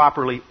not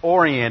properly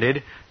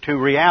oriented to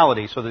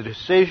reality. So the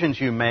decisions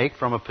you make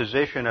from a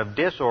position of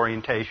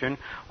disorientation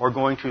are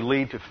going to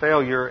lead to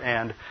failure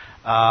and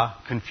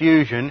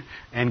confusion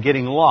and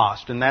getting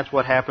lost. And that's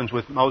what happens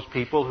with most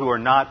people who are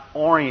not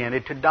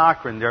oriented to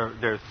doctrine.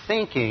 Their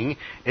thinking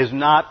is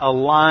not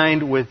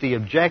aligned with the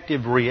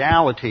objective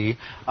reality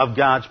of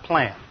God's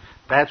plan.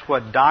 That's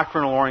what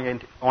doctrinal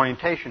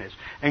orientation is.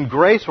 And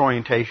grace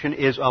orientation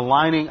is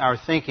aligning our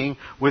thinking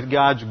with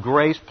God's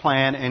grace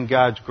plan and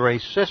God's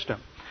grace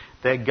system.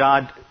 That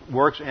God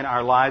works in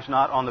our lives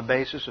not on the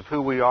basis of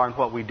who we are and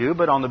what we do,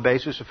 but on the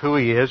basis of who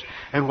He is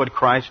and what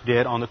Christ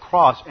did on the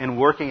cross, and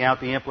working out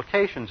the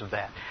implications of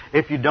that.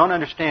 If you don't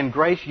understand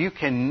grace, you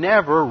can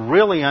never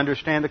really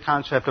understand the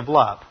concept of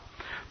love.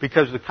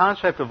 Because the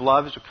concept of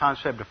love is a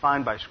concept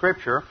defined by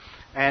Scripture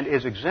and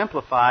is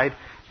exemplified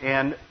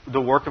in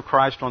the work of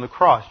Christ on the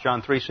cross.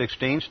 John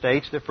 3:16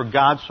 states that for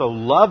God so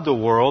loved the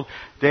world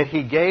that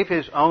He gave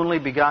His only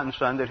begotten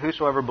Son, that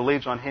whosoever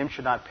believes on Him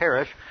should not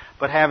perish,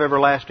 but have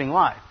everlasting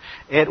life.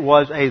 It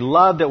was a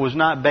love that was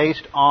not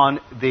based on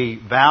the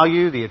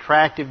value, the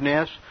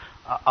attractiveness,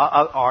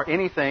 or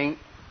anything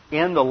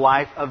in the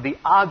life of the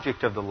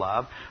object of the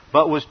love,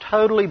 but was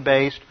totally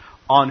based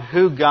on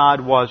who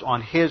God was,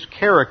 on His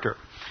character.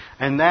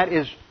 And that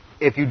is,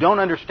 if you don't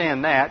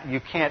understand that,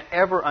 you can't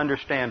ever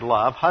understand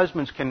love.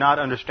 Husbands cannot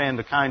understand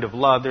the kind of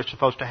love they're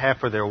supposed to have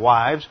for their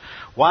wives.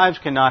 Wives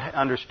cannot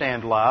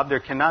understand love. There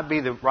cannot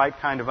be the right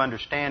kind of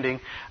understanding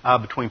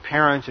between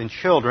parents and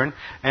children.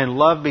 And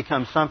love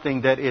becomes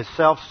something that is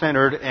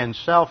self-centered and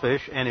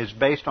selfish and is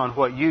based on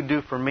what you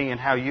do for me and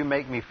how you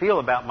make me feel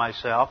about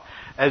myself,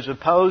 as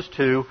opposed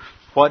to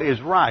what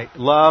is right.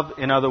 Love,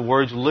 in other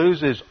words,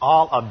 loses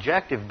all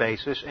objective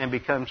basis and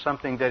becomes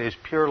something that is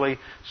purely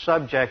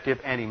subjective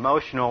and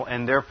emotional,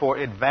 and therefore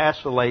it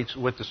vacillates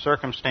with the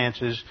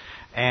circumstances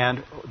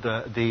and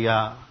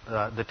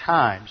the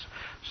times.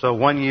 So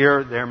one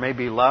year there may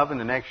be love, and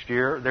the next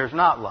year there's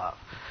not love.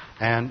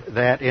 And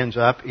that ends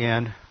up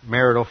in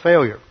marital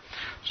failure.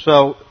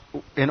 So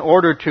in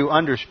order to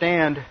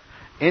understand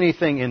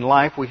anything in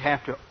life, we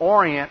have to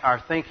orient our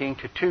thinking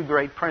to two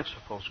great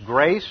principles: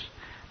 grace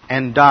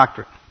and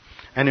doctrine.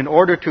 And in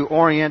order to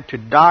orient to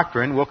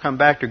doctrine, we'll come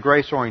back to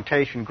grace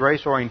orientation.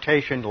 Grace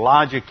orientation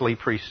logically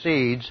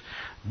precedes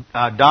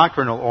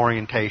doctrinal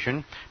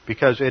orientation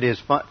because it is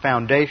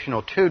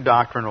foundational to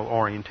doctrinal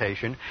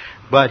orientation.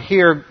 But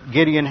here,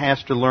 Gideon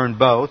has to learn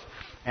both.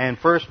 And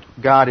first,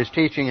 God is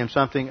teaching him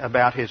something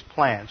about His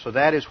plan. So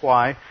that is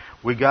why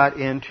we got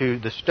into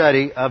the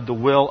study of the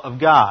will of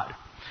God.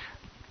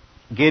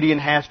 Gideon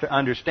has to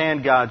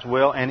understand God's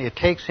will, and it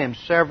takes him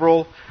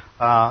several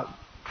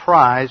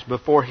tries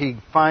before he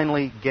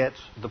finally gets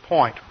the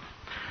point.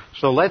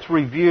 So let's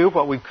review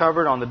what we've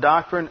covered on the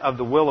doctrine of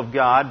the will of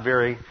God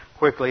very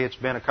quickly. It's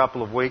been a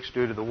couple of weeks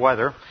due to the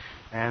weather,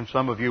 and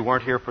some of you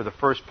weren't here for the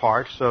first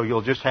part, so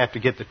you'll just have to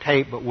get the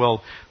tape, but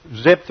we'll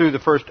zip through the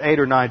first 8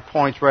 or 9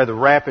 points rather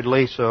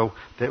rapidly so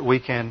that we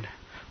can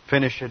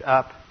finish it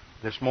up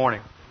this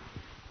morning.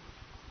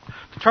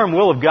 The term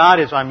will of God,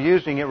 as I'm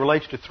using it,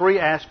 relates to 3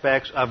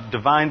 aspects of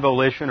divine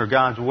volition or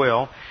God's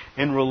will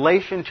in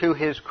relation to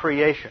His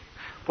creation.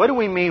 What do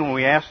we mean when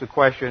we ask the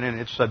question, and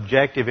it's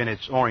subjective in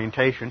its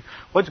orientation,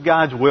 what's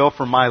God's will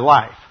for my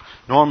life?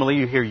 Normally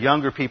you hear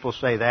younger people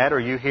say that, or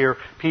you hear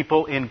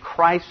people in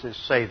crisis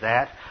say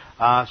that.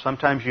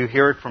 Sometimes you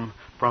hear it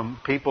from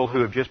people who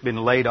have just been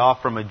laid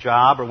off from a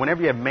job, or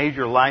whenever you have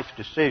major life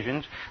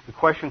decisions, the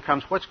question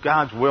comes, what's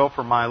God's will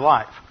for my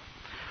life?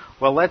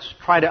 Well, let's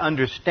try to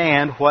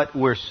understand what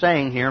we're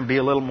saying here and be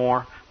a little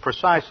more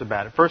precise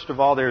about it. First of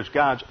all, there's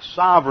God's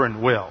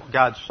sovereign will,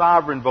 God's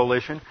sovereign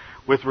volition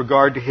with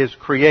regard to His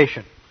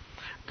creation.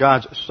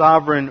 God's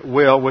sovereign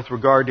will with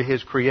regard to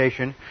His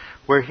creation,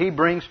 where He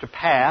brings to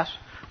pass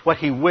what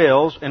He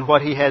wills and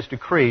what He has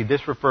decreed.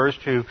 This refers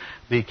to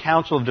the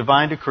council of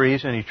divine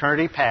decrees in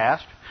eternity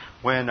past,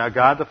 when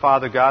God the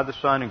Father, God the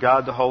Son, and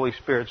God the Holy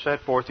Spirit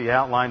set forth the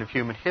outline of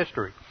human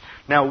history.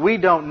 Now, we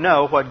don't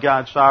know what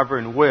God's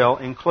sovereign will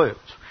includes.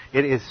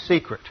 It is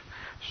secret.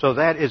 So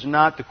that is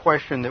not the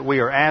question that we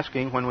are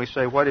asking when we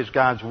say, what is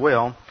God's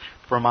will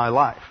for my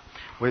life?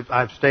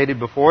 I've stated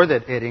before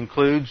that it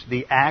includes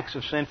the acts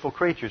of sinful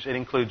creatures. It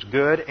includes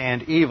good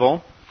and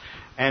evil.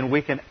 And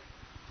we can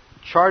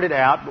chart it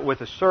out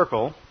with a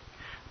circle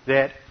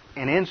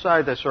and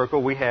inside the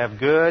circle we have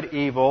good,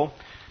 evil,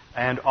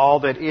 and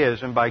all that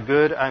is. And by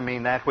good, I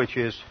mean that which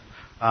is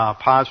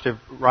positive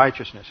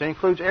righteousness. It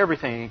includes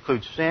everything. It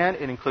includes sin.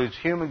 It includes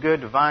human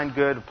good, divine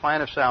good, a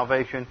plan of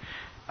salvation.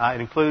 It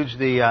includes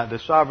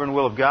the sovereign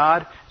will of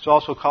God. It's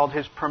also called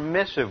His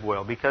permissive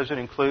will because it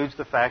includes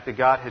the fact that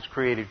God has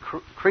created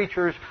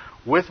creatures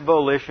with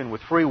volition,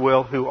 with free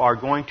will, who are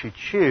going to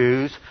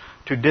choose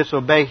to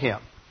disobey Him.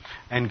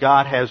 And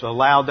God has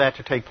allowed that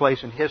to take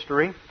place in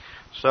history.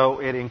 So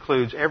it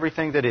includes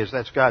everything that is.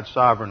 That's God's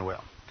sovereign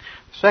will.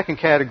 The second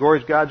category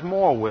is God's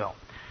moral will.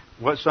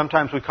 What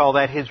sometimes we call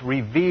that His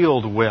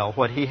revealed will,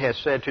 what He has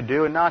said to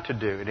do and not to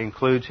do. It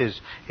includes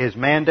His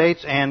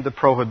mandates and the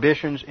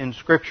prohibitions in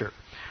Scripture.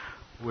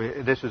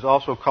 This is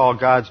also called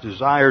God's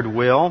desired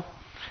will,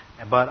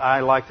 but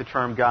I like the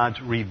term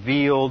God's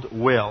revealed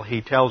will.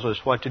 He tells us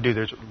what to do.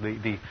 There's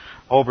the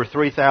over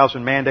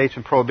 3,000 mandates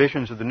and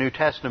prohibitions of the New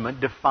Testament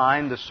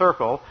define the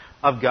circle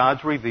of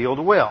God's revealed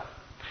will.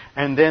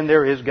 And then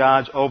there is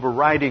God's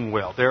overriding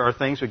will. There are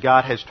things that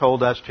God has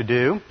told us to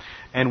do,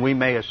 and we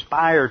may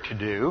aspire to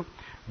do,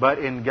 but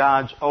in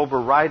God's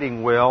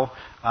overriding will,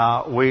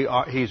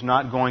 He's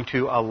not going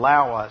to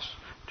allow us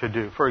to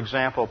do. For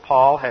example,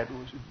 Paul had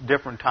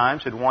different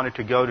times had wanted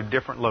to go to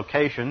different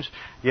locations,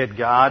 yet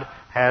God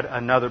had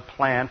another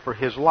plan for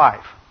his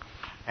life.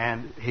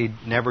 And he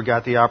never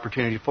got the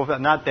opportunity to fulfill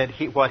it. Not that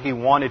what he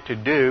wanted to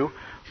do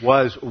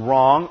was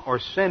wrong or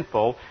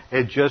sinful.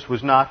 It just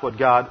was not what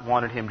God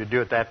wanted him to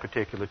do at that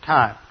particular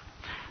time.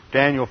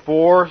 Daniel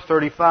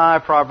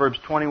 4:35, Proverbs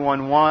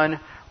 21:1,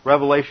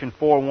 Revelation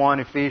 4:1,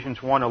 Ephesians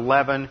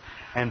 1:11,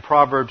 and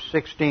Proverbs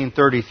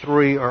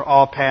 16:33 are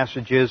all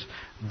passages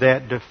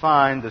that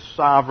define the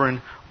sovereign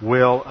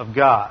will of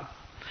God.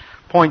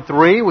 Point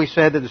 3, we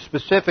said that the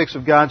specifics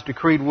of God's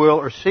decreed will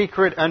are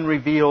secret,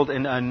 unrevealed,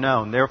 and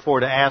unknown. Therefore,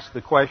 to ask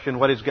the question,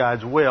 what is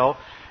God's will,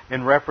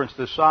 in reference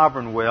to the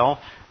sovereign will,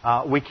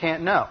 we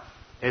can't know.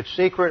 It's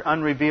secret,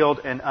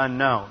 unrevealed, and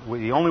unknown.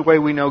 The only way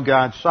we know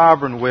God's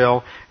sovereign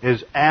will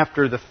is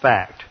after the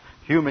fact.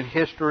 Human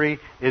history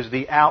is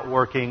the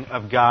outworking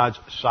of God's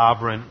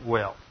sovereign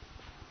will.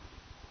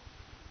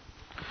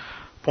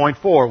 Point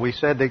 4, we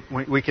said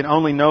that we can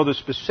only know the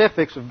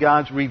specifics of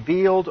God's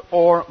revealed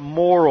or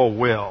moral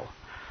will.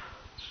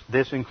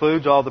 This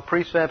includes all the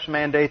precepts,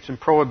 mandates, and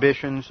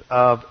prohibitions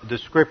of the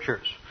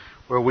Scriptures,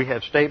 where we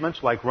have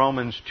statements like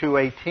Romans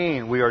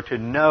 2:18, we are to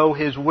know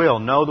His will,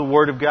 know the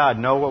Word of God,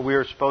 know what we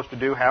are supposed to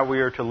do, how we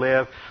are to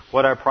live,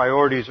 what our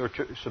priorities are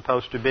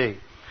supposed to be.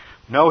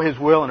 Know His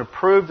will and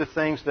approve the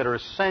things that are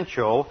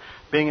essential,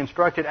 being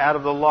instructed out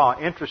of the law.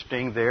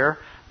 Interesting there,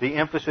 the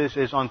emphasis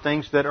is on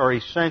things that are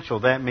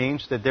essential. That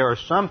means that there are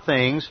some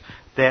things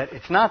that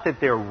it's not that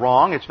they're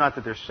wrong, it's not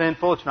that they're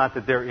sinful, it's not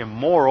that they're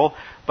immoral,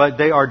 but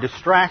they are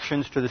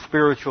distractions to the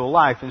spiritual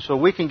life. And so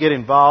we can get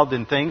involved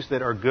in things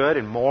that are good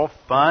and moral,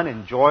 fun,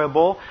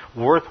 enjoyable,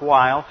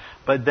 worthwhile,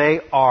 but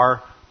they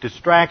are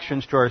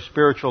distractions to our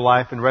spiritual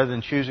life, and rather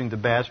than choosing the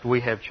best,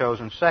 we have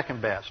chosen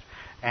second best.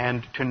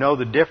 And to know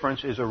the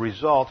difference is a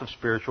result of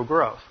spiritual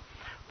growth.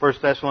 1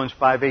 Thessalonians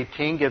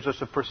 5:18 gives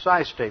us a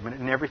precise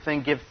statement. In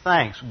everything give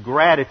thanks,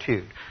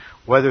 gratitude.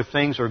 Whether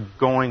things are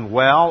going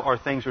well or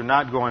things are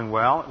not going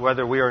well,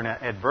 whether we are in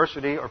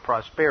adversity or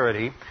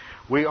prosperity,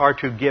 we are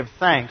to give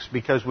thanks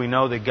because we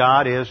know that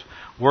God is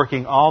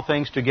working all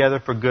things together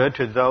for good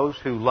to those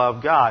who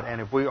love God. And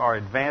if we are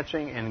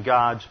advancing in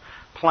God's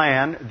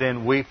plan,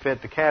 then we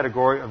fit the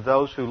category of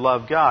those who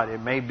love God.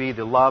 It may be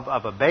the love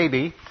of a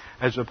baby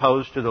as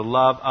opposed to the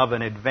love of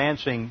an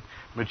advancing,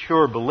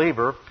 mature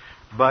believer,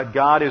 but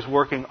God is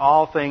working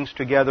all things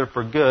together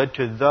for good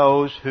to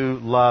those who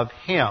love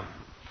Him.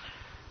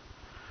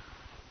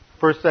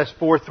 1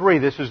 Thessalonians 4:3,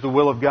 this is the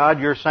will of God,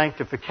 your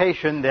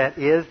sanctification, that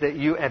is, that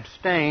you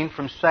abstain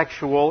from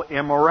sexual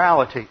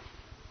immorality.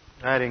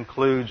 That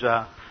includes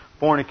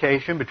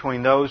fornication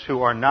between those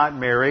who are not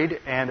married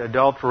and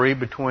adultery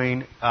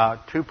between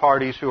two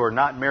parties who are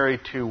not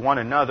married to one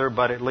another,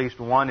 but at least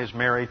one is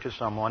married to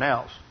someone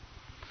else.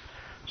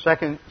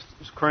 2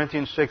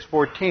 Corinthians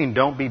 6:14,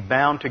 don't be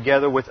bound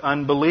together with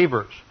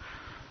unbelievers.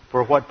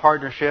 For what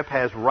partnership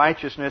has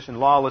righteousness and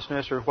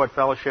lawlessness, or what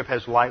fellowship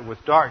has light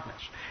with darkness?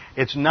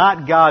 It's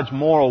not God's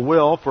moral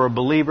will for a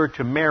believer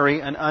to marry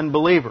an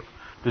unbeliever.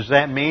 Does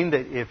that mean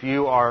that if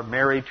you are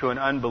married to an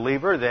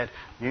unbeliever that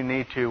you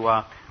need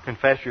to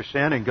confess your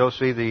sin and go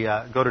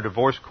to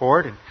divorce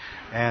court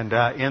and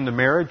end the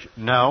marriage?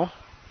 No,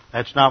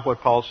 that's not what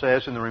Paul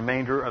says in the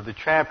remainder of the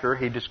chapter.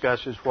 He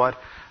discusses what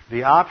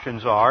the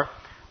options are.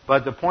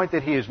 But the point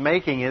that he is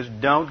making is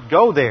don't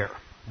go there.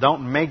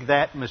 Don't make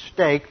that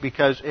mistake,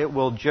 because it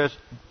will just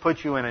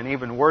put you in an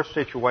even worse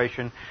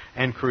situation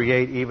and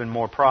create even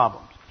more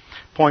problems.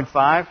 Point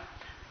 5,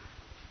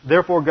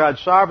 therefore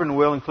God's sovereign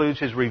will includes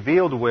His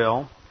revealed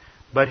will,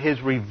 but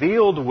His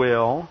revealed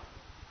will,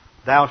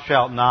 thou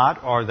shalt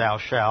not or thou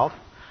shalt,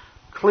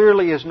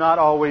 clearly is not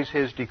always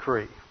His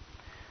decree.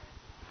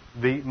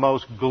 The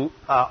most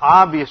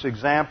obvious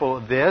example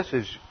of this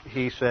is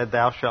He said,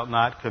 thou shalt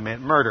not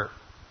commit murder.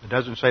 It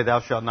doesn't say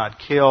thou shalt not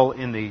kill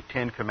in the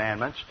Ten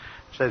Commandments.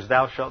 It says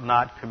thou shalt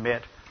not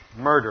commit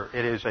murder.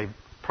 It is a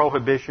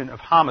prohibition of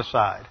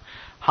homicide.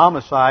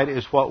 Homicide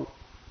is what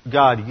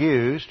God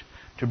used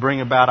to bring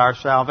about our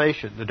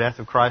salvation. The death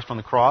of Christ on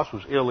the cross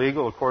was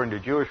illegal according to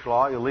Jewish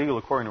law, illegal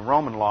according to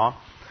Roman law,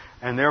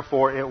 and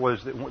therefore it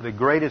was the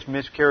greatest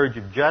miscarriage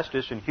of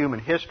justice in human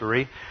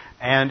history,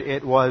 and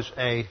it was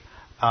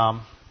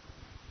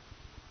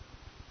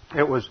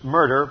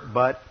murder,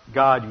 but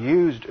God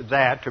used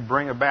that to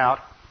bring about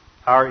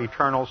our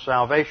eternal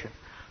salvation.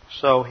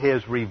 So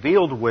His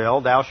revealed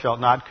will, thou shalt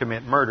not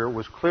commit murder,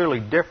 was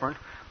clearly different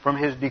from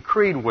His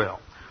decreed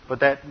will. But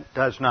that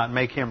does not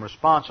make Him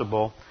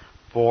responsible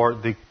for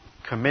the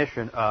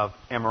commission of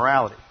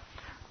immorality.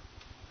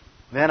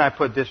 Then I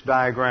put this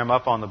diagram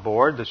up on the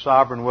board. The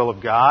sovereign will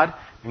of God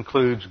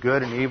includes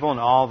good and evil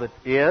and all that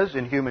is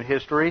in human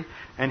history.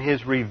 And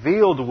His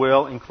revealed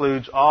will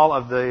includes all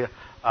of the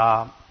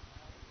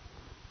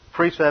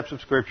precepts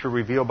of Scripture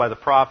revealed by the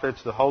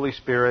prophets, the Holy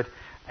Spirit,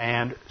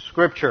 and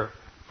Scripture.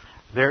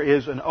 There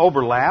is an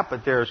overlap,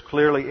 but there's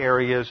clearly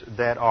areas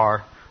that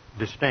are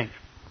distinct.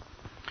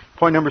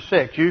 Point number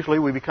 6. Usually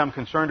we become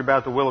concerned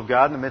about the will of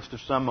God in the midst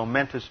of some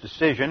momentous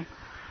decision.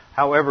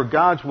 However,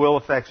 God's will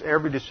affects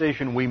every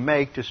decision we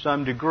make to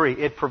some degree.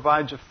 It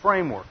provides a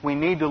framework. We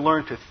need to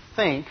learn to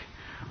think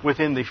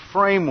within the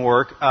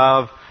framework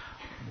of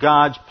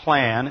God's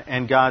plan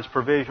and God's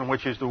provision,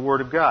 which is the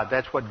Word of God.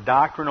 That's what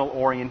doctrinal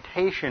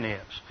orientation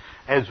is.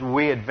 As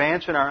we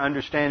advance in our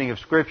understanding of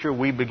Scripture,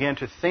 we begin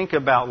to think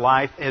about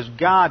life as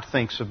God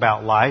thinks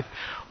about life.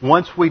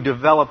 Once we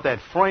develop that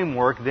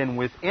framework, then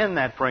within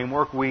that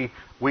framework, we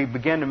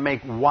begin to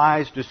make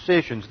wise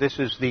decisions. This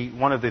is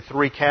one of the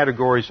three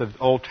categories of the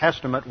Old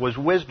Testament was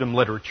wisdom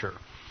literature.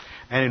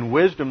 And in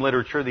wisdom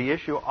literature, the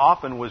issue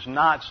often was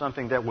not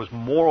something that was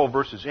moral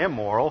versus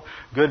immoral,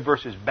 good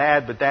versus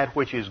bad, but that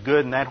which is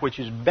good and that which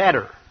is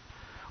better.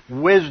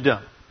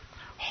 Wisdom,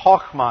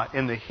 chokhmah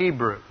in the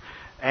Hebrew.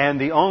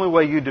 And the only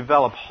way you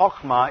develop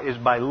chokhmah is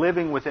by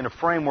living within a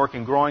framework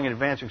and growing and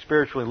advancing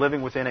spiritually,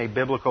 living within a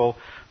biblical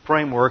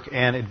framework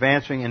and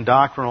advancing in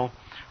doctrinal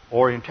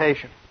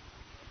orientation.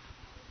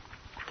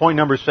 Point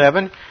number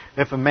 7,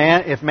 if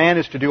man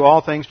is to do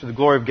all things to the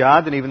glory of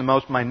God, then even the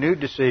most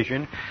minute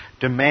decision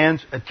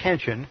demands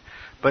attention,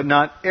 but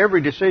not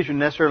every decision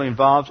necessarily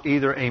involves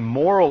either a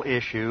moral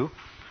issue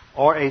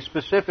or a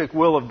specific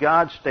will of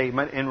God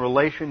statement in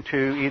relation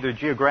to either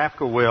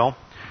geographical will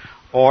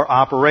or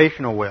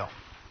operational will.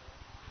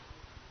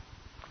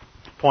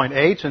 Point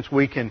 8, since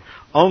we can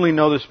only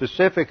know the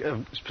specifics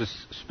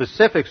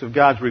of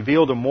God's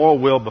revealed or moral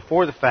will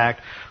before the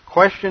fact,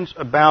 questions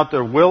about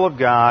the will of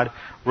God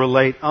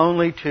relate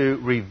only to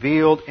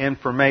revealed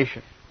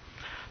information.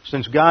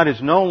 Since God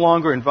is no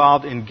longer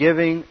involved in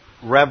giving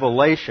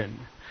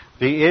revelation,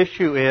 the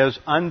issue is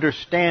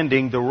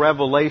understanding the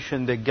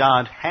revelation that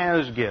God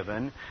has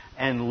given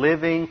and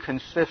living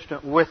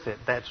consistent with it.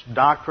 That's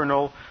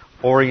doctrinal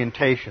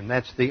orientation.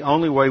 That's the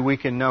only way we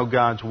can know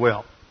God's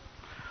will.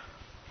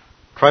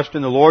 Trust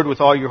in the Lord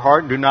with all your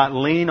heart and do not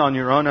lean on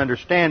your own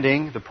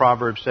understanding, the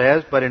proverb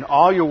says, but in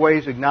all your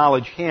ways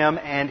acknowledge Him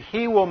and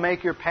He will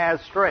make your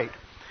path straight.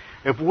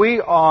 If we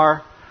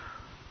are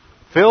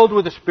filled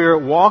with the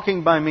Spirit,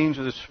 walking by means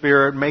of the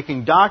Spirit,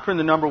 making doctrine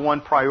the number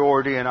one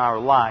priority in our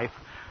life,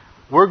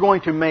 we're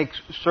going to make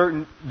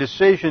certain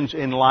decisions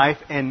in life,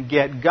 and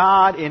yet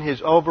God in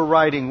His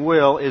overriding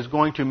will is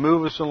going to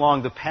move us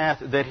along the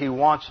path that He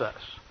wants us.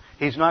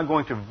 He's not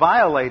going to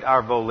violate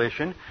our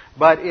volition,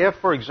 but if,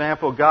 for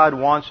example, God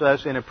wants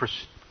us in a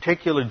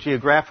particular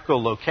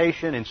geographical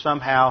location and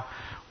somehow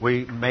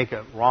we make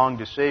a wrong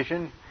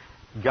decision,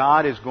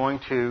 God is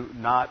going to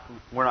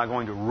we're not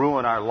going to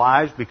ruin our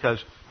lives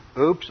because,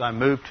 oops, I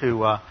moved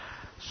to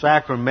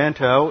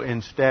Sacramento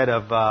instead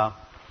of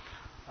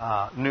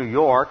New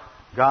York.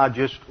 God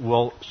just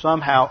will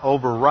somehow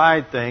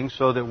override things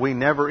so that we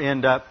never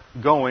end up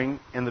going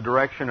in the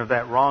direction of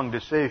that wrong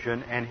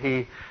decision, and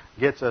He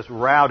gets us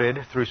routed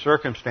through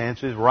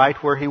circumstances right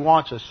where He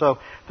wants us. So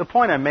the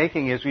point I'm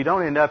making is we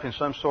don't end up in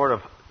some sort of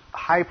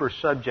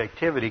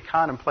hyper-subjectivity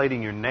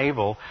contemplating your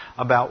navel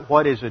about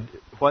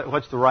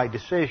what's the right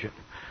decision.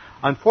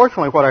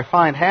 Unfortunately, what I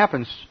find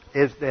happens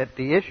is that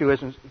the issue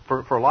isn't,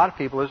 for a lot of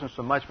people, isn't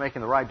so much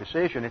making the right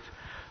decision.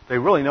 They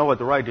really know what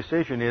the right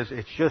decision is.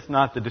 It's just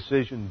not the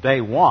decision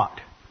they want.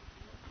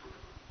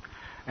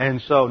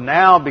 And so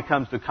now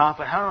becomes the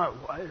conflict.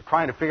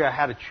 Trying to figure out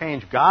how to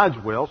change God's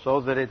will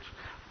so that it's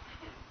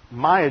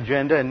my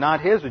agenda and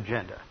not His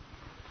agenda.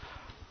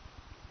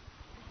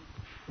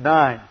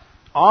 9.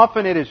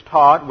 Often it is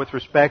taught with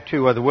respect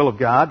to the will of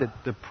God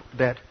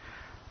that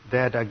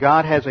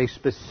God has a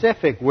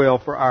specific will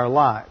for our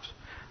lives.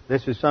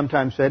 This is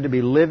sometimes said to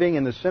be living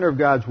in the center of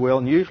God's will,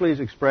 and usually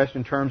is expressed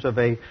in terms of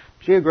a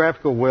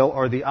geographical will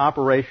or the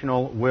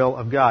operational will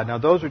of God. Now,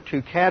 those are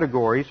two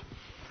categories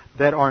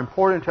that are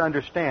important to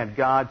understand.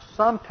 God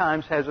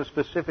sometimes has a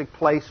specific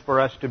place for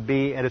us to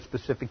be at a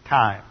specific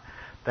time.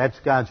 That's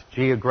God's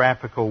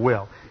geographical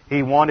will.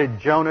 He wanted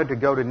Jonah to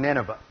go to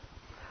Nineveh.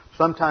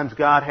 Sometimes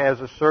God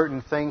has a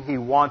certain thing He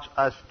wants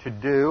us to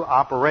do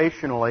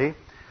operationally.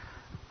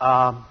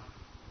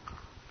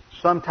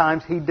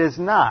 Sometimes He does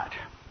not.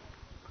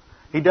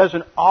 He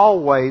doesn't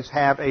always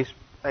have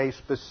a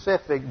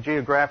specific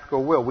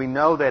geographical will. We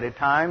know that at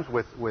times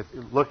with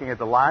looking at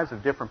the lives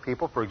of different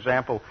people, for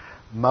example,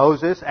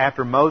 Moses,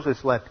 after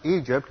Moses left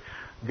Egypt,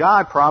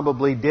 God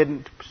probably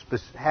didn't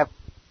have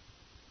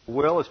a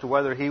will as to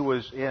whether he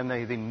was in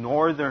the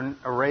northern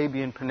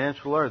Arabian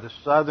Peninsula or the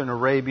southern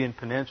Arabian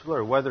Peninsula,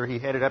 or whether he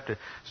headed up to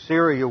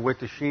Syria with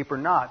the sheep or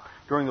not.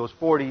 During those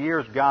 40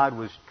 years, God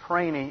was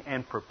training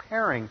and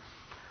preparing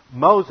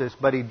Moses,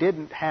 but He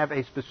didn't have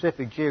a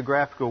specific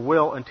geographical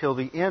will until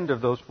the end of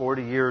those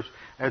 40 years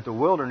at the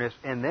wilderness,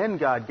 and then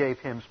God gave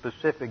him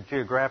specific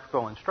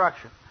geographical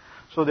instruction.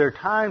 So there are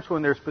times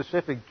when there's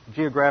specific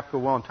geographical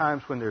will and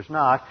times when there's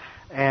not,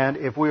 and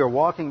if we are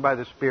walking by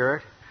the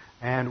Spirit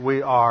and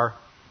we are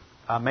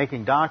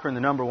making doctrine the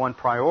number one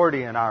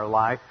priority in our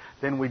life,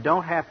 then we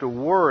don't have to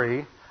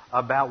worry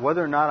about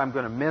whether or not I'm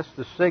going to miss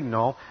the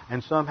signal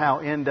and somehow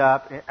end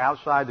up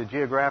outside the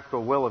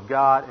geographical will of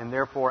God and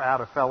therefore out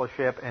of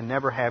fellowship and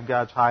never have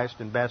God's highest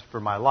and best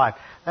for my life.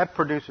 That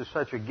produces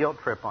such a guilt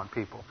trip on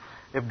people.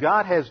 If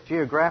God has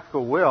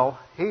geographical will,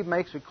 He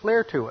makes it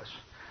clear to us.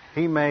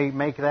 He may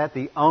make that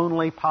the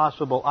only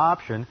possible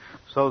option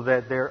so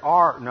that there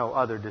are no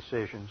other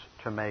decisions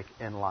to make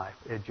in life.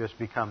 It just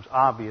becomes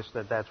obvious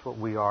that that's what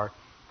we are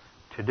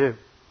to do.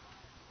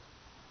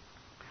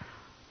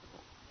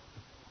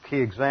 Key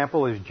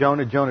example is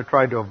Jonah. Jonah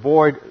tried to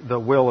avoid the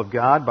will of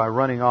God by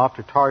running off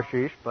to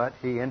Tarshish, but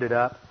he ended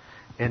up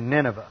in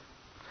Nineveh.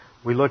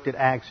 We looked at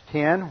Acts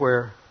 10,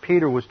 where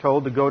Peter was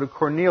told to go to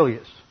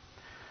Cornelius.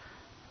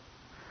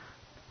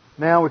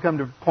 Now we come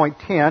to point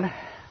 10.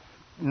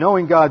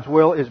 Knowing God's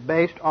will is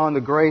based on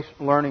the grace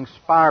learning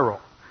spiral.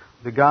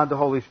 The God, the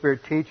Holy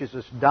Spirit, teaches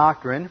us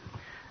doctrine,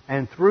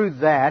 and through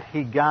that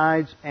He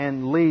guides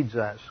and leads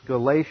us.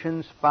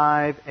 Galatians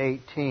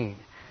 5:18.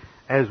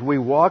 As we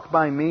walk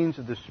by means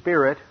of the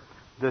Spirit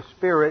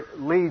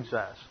leads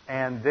us.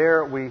 And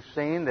there we've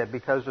seen that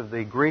because of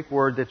the Greek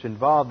word that's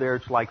involved there,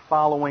 it's like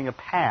following a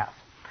path.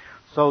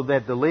 So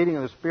that the leading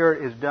of the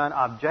Spirit is done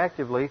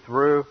objectively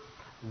through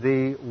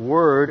the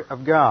Word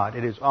of God.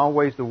 It is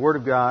always the Word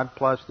of God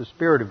plus the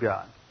Spirit of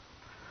God.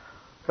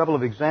 A couple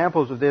of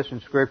examples of this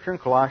in Scripture. In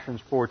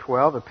Colossians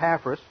 4:12,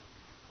 Epaphras,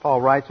 Paul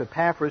writes,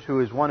 Epaphras, who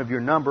is one of your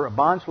number, a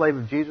bondslave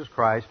of Jesus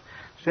Christ,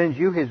 sends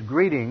you his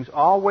greetings,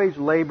 always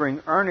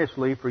laboring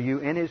earnestly for you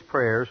in his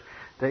prayers,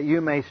 that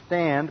you may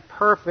stand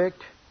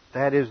perfect.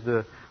 That is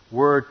the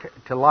word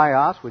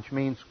teleios, which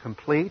means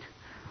complete,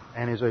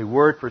 and is a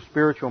word for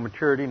spiritual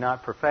maturity,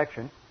 not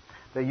perfection.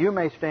 That you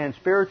may stand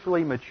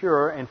spiritually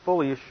mature and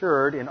fully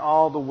assured in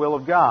all the will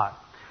of God.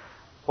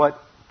 What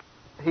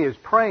he is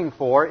praying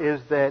for is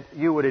that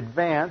you would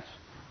advance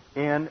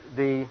in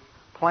the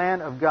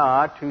plan of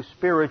God to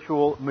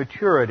spiritual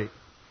maturity.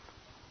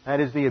 That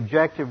is the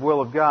objective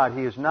will of God.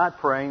 He is not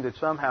praying that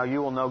somehow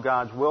you will know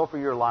God's will for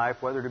your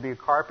life, whether to be a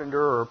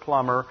carpenter or a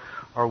plumber,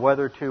 or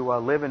whether to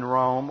live in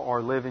Rome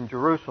or live in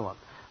Jerusalem,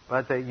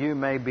 but that you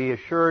may be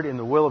assured in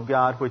the will of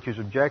God, which is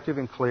objective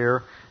and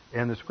clear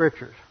in the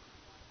Scriptures,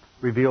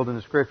 revealed in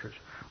the Scriptures.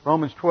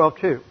 Romans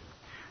 12:2.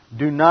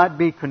 Do not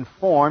be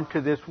conformed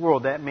to this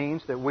world. That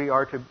means that we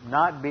are to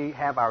not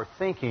have our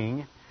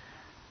thinking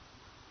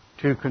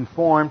to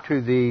conform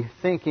to the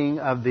thinking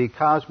of the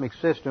cosmic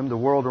system, the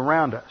world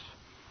around us.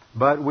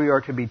 But we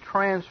are to be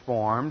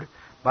transformed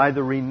by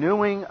the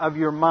renewing of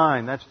your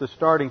mind. That's the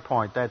starting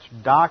point. That's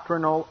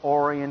doctrinal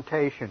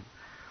orientation.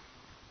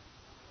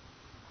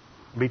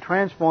 Be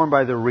transformed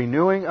by the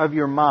renewing of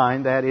your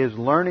mind. That is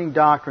learning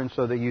doctrine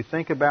so that you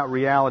think about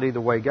reality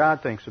the way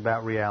God thinks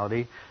about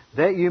reality,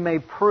 that you may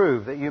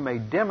prove, that you may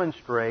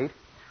demonstrate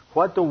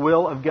what the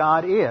will of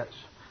God is.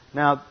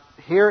 Now,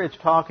 here it's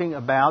talking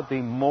about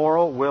the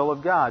moral will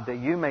of God, that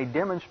you may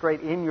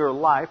demonstrate in your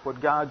life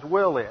what God's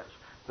will is.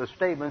 The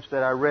statements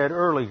that I read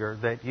earlier,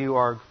 that you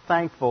are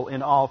thankful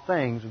in all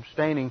things,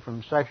 abstaining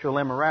from sexual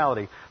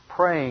immorality,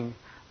 praying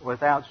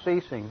without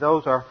ceasing.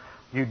 Those are,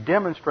 you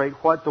demonstrate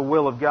what the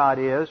will of God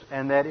is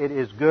and that it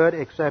is good,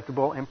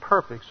 acceptable, and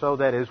perfect, so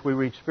that as we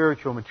reach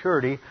spiritual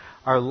maturity,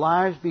 our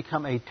lives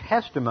become a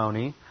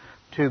testimony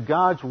to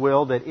God's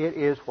will that it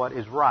is what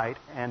is right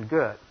and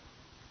good.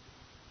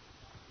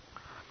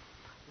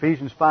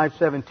 Ephesians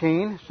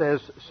 5:17 says,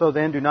 so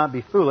then do not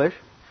be foolish,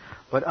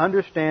 but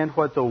understand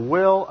what the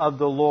will of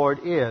the Lord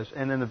is.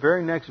 And in the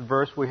very next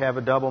verse we have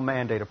a double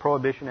mandate, a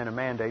prohibition and a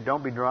mandate.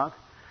 Don't be drunk,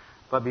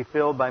 but be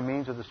filled by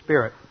means of the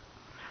Spirit.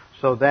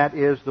 So that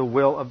is the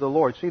will of the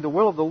Lord. See, the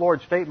will of the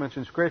Lord statements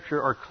in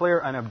Scripture are clear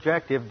and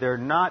objective. They're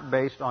not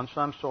based on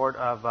some sort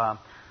of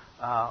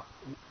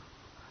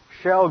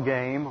shell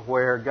game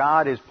where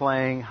God is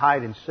playing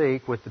hide and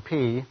seek with the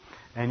P,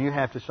 and you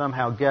have to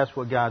somehow guess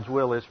what God's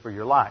will is for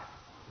your life.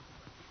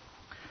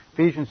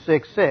 Ephesians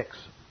 6:6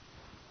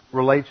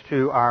 relates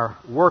to our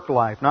work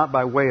life, not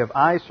by way of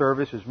eye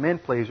service as men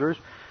pleasers,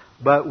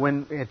 but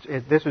when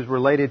this is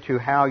related to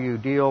how you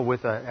deal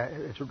with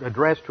it's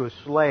addressed to a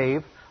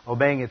slave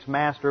obeying its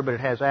master, but it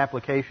has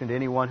application to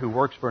anyone who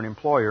works for an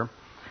employer,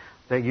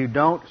 that you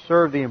don't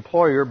serve the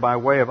employer by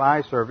way of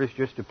eye service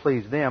just to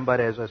please them, but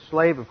as a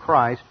slave of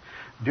Christ,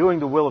 doing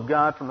the will of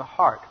God from the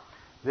heart.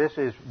 This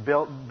is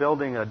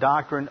building a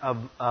doctrine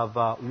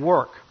of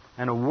work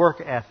and a work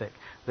ethic,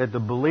 that the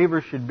believer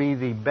should be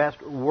the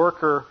best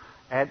worker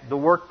at the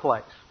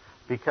workplace,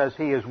 because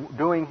he is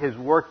doing his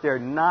work there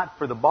not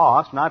for the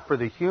boss, not for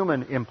the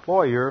human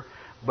employer,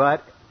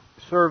 but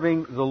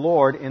serving the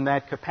Lord in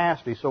that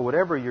capacity. So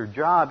whatever your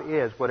job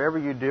is, whatever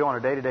you do on a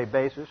day-to-day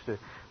basis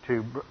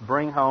to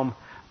bring home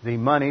the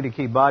money to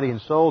keep body and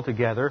soul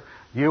together,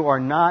 you are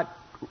not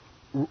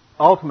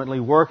ultimately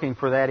working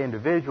for that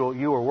individual.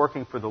 You are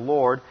working for the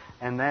Lord,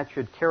 and that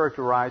should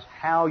characterize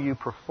how you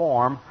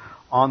perform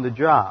on the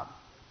job.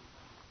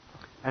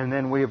 And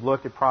then we have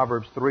looked at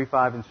Proverbs 3,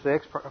 5, and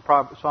 6.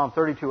 Psalm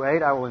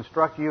 32:8, I will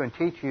instruct you and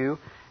teach you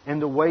in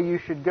the way you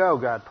should go,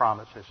 God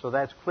promises. So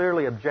that's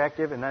clearly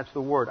objective, and that's the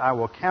word. I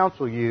will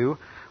counsel you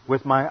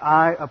with my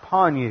eye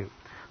upon you.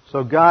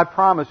 So God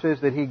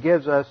promises that He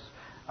gives us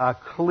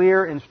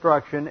clear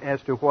instruction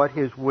as to what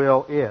His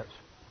will is.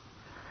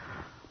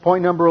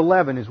 Point number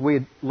 11 is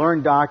we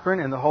learn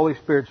doctrine, and the Holy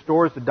Spirit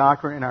stores the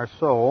doctrine in our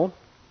soul.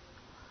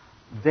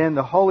 Then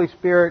the Holy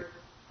Spirit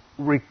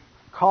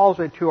calls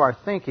it to our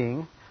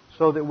thinking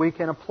so that we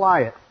can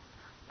apply it.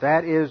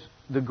 That is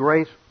the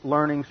grace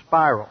learning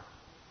spiral.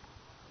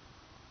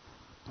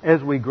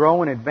 As we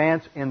grow and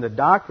advance in the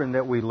doctrine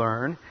that we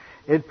learn,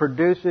 it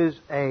produces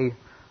a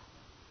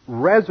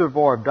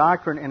reservoir of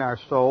doctrine in our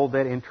soul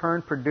that in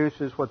turn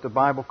produces what the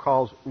Bible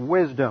calls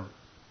wisdom.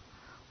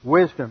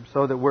 Wisdom,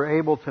 so that we're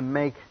able to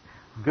make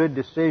good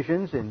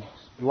decisions in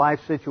life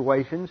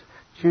situations,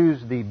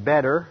 choose the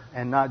better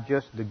and not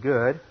just the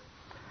good,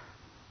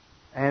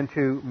 and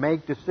to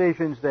make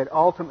decisions that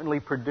ultimately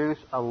produce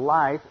a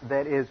life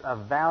that is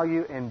of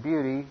value and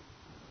beauty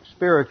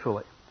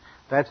spiritually.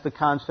 That's the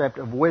concept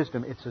of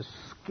wisdom. It's a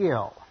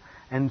skill.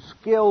 And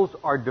skills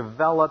are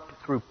developed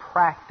through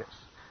practice.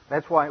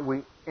 That's why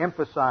we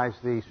emphasize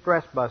the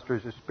stress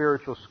busters as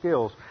spiritual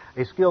skills.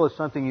 A skill is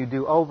something you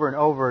do over and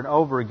over and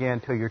over again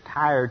till you're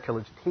tired, till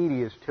it's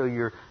tedious, till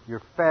you're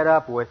fed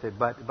up with it.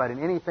 But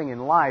in anything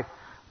in life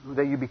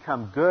that you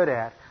become good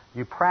at,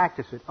 you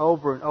practice it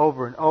over and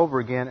over and over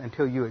again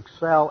until you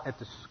excel at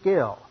the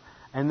skill.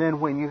 And then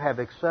when you have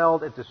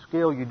excelled at the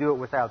skill, you do it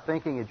without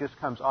thinking. It just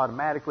comes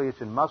automatically.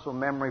 It's in muscle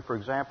memory, for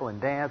example, in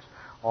dance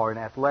or in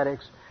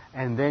athletics.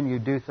 And then you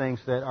do things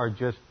that are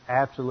just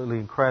absolutely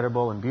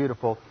incredible and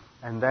beautiful.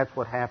 And that's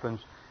what happens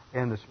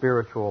in the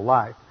spiritual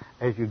life.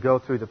 As you go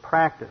through the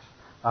practice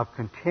of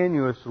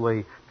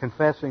continuously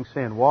confessing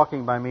sin,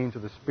 walking by means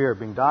of the Spirit,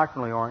 being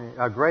doctrinally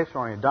oriented,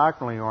 grace-oriented,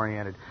 doctrinally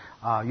oriented,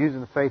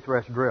 using the faith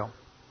rest drill.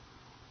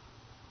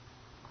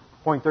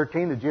 Point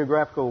 13, the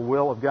geographical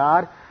will of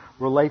God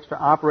relates to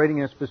operating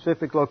in a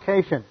specific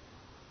location.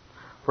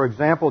 For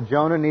example,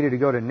 Jonah needed to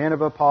go to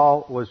Nineveh.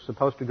 Paul was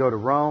supposed to go to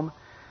Rome.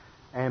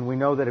 And we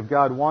know that if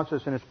God wants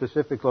us in a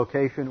specific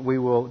location, we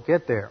will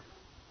get there.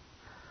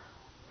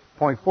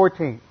 Point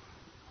 14,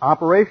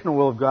 operational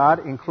will of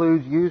God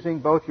includes using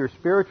both your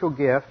spiritual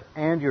gift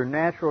and your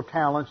natural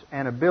talents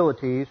and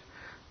abilities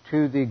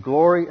to the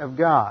glory of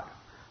God.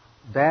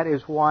 That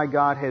is why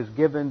God has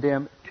given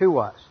them to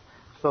us.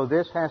 So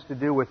this has to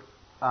do with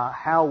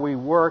how we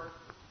work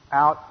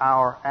out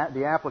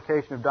the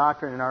application of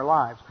doctrine in our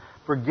lives.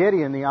 For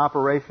Gideon, the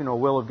operational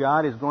will of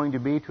God is going to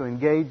be to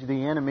engage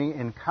the enemy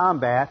in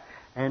combat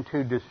and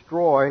to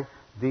destroy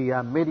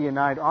the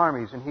Midianite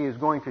armies. And he is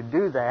going to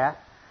do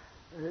that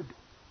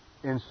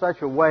in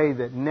such a way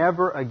that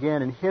never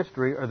again in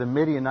history are the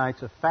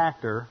Midianites a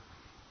factor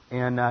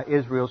in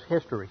Israel's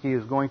history. He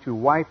is going to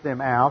wipe them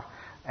out,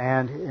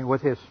 and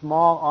with his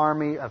small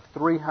army of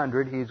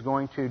 300, he's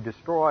going to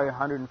destroy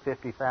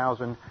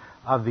 150,000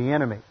 of the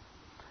enemy.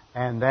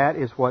 And that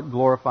is what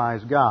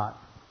glorifies God.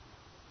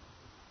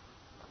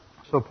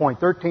 So point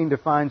 13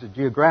 defines a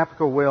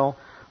geographical will.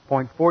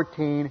 Point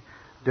 14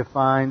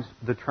 defines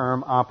the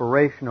term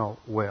operational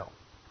will.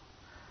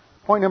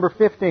 Point number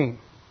 15.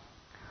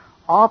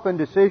 Often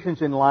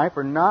decisions in life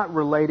are not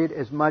related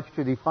as much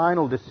to the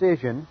final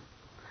decision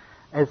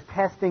as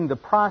testing the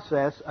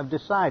process of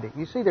deciding.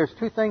 You see, there's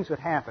two things that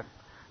happen.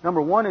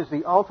 Number one is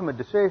the ultimate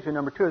decision.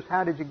 Number two is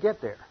how did you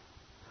get there?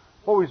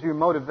 What was your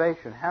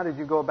motivation? How did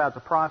you go about the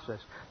process?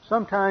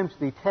 Sometimes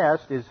the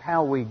test is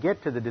how we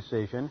get to the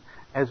decision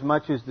as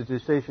much as the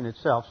decision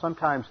itself.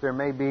 Sometimes there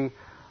may be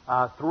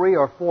 3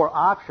 or 4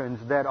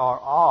 options that are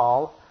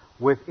all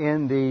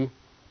within the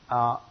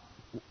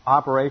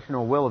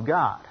operational will of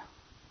God.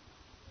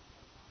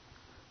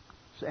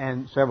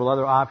 and several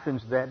other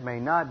options that may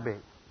not be.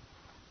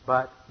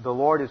 But the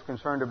Lord is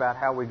concerned about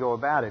how we go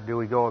about it. Do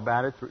we go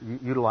about it through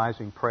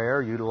utilizing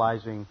prayer,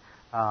 utilizing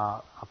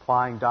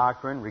applying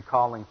doctrine,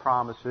 recalling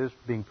promises,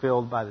 being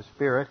filled by the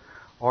Spirit,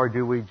 or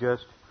do we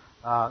just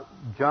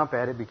jump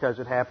at it because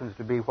it happens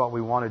to be what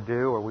we want to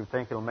do, or we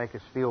think it'll make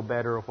us feel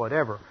better, or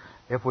whatever?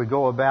 If we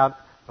go about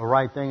the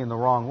right thing in the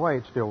wrong way,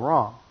 it's still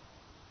wrong.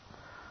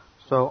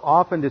 So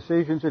often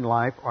decisions in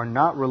life are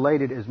not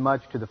related as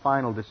much to the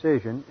final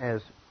decision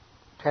as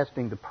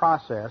testing the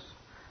process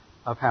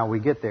of how we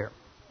get there.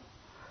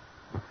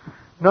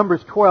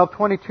 Numbers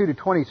 12:22 to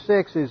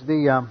 26 is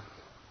the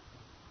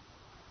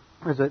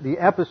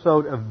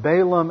episode of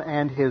Balaam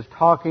and his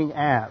talking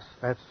ass.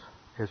 That's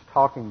his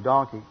talking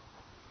donkey.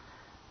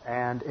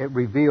 And it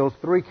reveals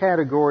three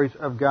categories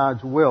of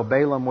God's will.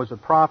 Balaam was a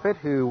prophet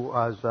who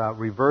was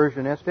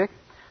reversionistic,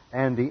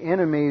 and the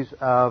enemies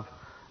of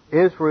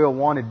Israel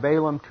wanted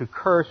Balaam to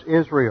curse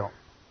Israel.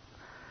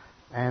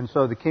 And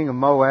so the king of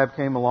Moab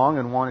came along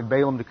and wanted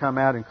Balaam to come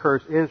out and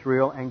curse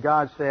Israel, and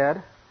God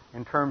said,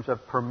 in terms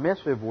of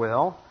permissive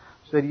will,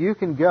 said, you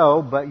can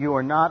go, but you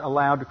are not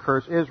allowed to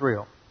curse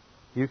Israel.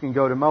 You can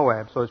go to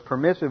Moab. So his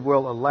permissive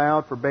will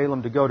allowed for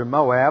Balaam to go to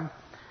Moab,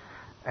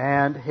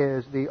 and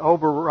the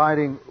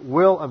overriding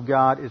will of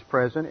God is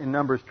present in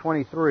Numbers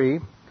 23,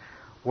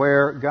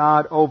 where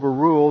God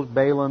overrules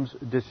Balaam's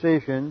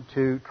decision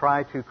to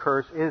try to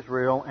curse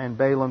Israel, and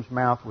Balaam's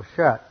mouth was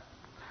shut.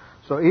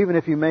 So even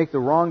if you make the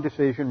wrong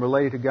decision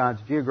related to God's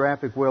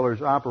geographic will or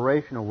His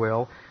operational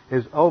will,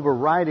 His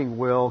overriding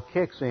will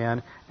kicks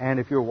in, and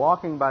if you're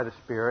walking by the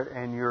Spirit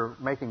and you're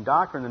making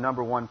doctrine the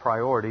number one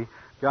priority,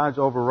 God's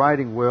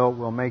overriding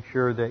will make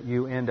sure that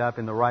you end up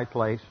in the right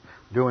place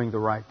doing the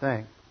right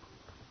thing.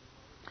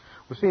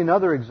 We'll see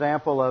another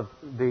example of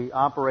the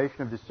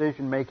operation of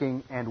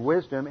decision-making and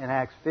wisdom in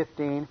Acts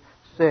 15:6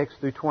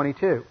 through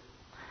 22.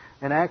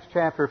 In Acts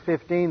chapter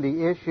 15,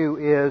 the issue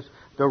is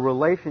the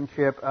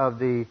relationship of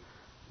the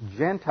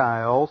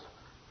Gentiles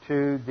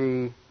to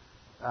the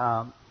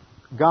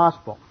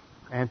gospel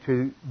and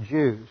to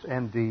Jews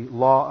and the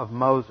law of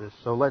Moses.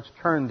 So let's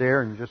turn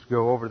there and just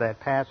go over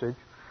that passage.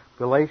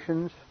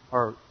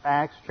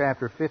 Acts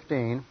chapter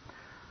 15,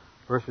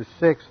 verses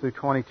 6 through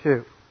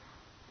 22.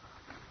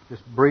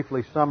 Just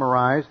briefly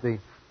summarize the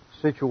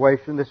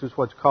situation. This is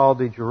what's called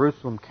the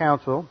Jerusalem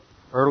Council,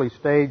 early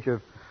stage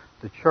of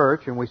the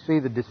church, and we see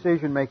the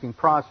decision-making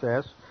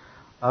process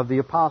of the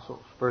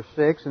apostles. Verse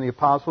 6, and the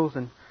apostles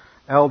and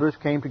elders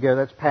came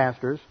together, that's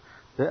pastors.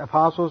 The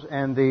apostles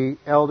and the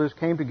elders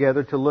came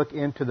together to look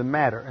into the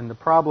matter. And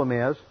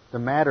the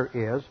matter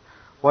is,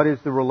 what is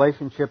the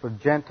relationship of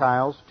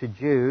Gentiles to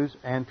Jews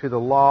and to the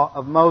law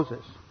of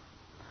Moses?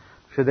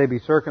 Should they be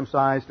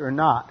circumcised or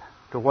not?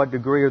 To what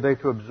degree are they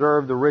to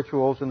observe the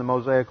rituals in the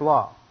Mosaic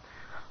law?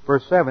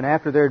 Verse 7,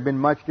 after there had been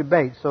much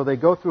debate. So they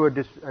go through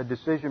a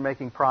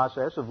decision-making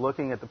process of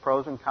looking at the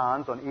pros and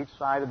cons on each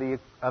side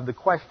of the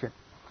question.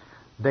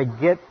 They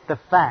get the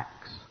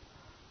facts.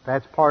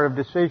 That's part of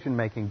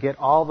decision-making. Get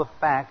all the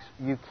facts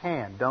you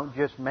can. Don't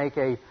just make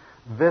a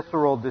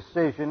visceral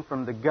decision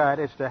from the gut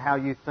as to how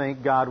you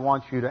think God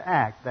wants you to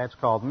act. That's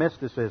called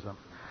mysticism.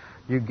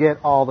 You get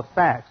all the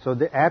facts. So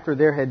after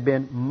there had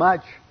been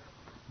much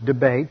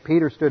debate,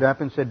 Peter stood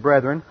up and said,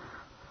 brethren,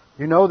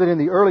 you know that in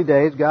the early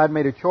days God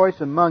made a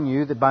choice among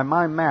you that by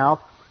my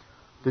mouth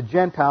the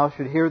Gentiles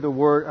should hear the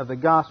word of the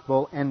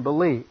gospel and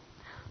believe.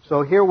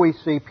 So here we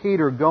see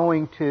Peter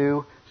going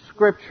to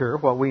Scripture,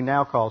 what we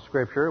now call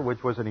Scripture,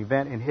 which was an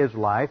event in his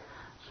life,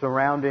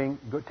 surrounding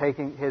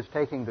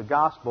taking the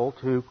gospel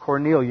to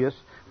Cornelius,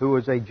 who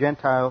was a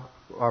Gentile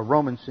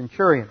Roman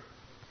centurion.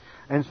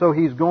 And so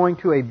he's going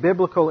to a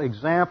biblical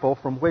example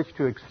from which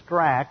to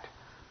extract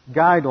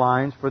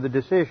guidelines for the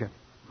decision.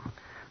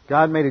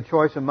 God made a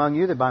choice among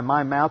you that by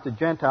my mouth the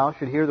Gentiles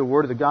should hear the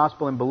word of the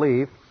gospel and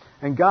believe.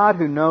 And God,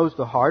 who knows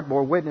the heart,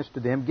 bore witness to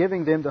them,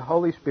 giving them the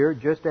Holy Spirit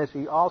just as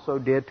He also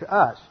did to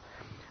us.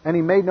 And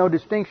He made no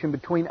distinction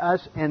between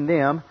us and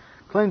them,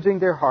 cleansing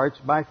their hearts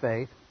by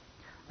faith.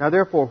 Now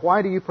therefore,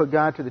 why do you put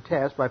God to the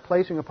test by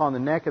placing upon the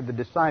neck of the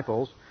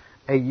disciples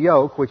a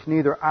yoke which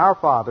neither our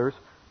fathers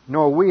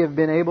nor we have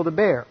been able to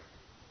bear?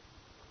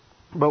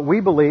 But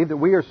we believe that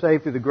we are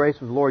saved through the grace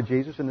of the Lord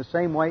Jesus in the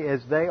same way as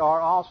they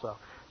are also.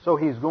 So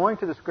he's going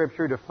to the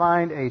Scripture to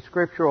find a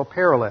scriptural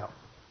parallel.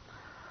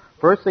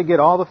 First they get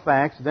all the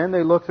facts, then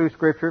they look through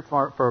Scripture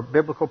for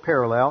biblical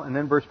parallel, and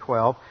then verse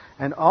 12,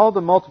 and all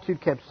the multitude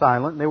kept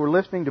silent, and they were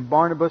listening to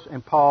Barnabas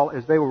and Paul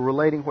as they were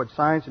relating what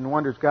signs and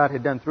wonders God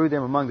had done through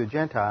them among the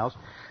Gentiles.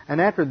 And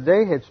after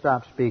they had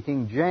stopped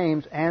speaking,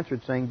 James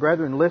answered, saying,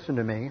 brethren, listen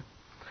to me.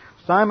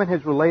 Simon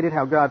has related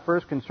how God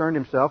first concerned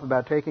Himself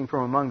about taking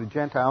from among the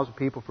Gentiles a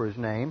people for His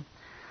name.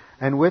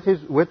 And with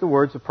the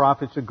words the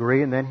prophets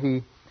agree, and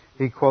then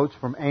he quotes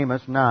from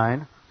Amos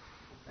 9.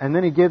 And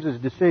then he gives his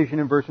decision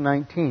in verse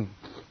 19.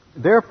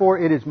 Therefore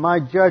it is my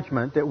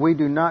judgment that we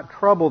do not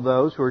trouble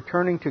those who are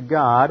turning to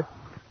God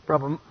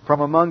from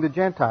among the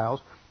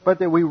Gentiles, but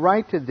that we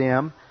write to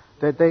them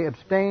that they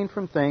abstain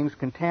from things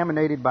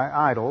contaminated by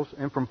idols,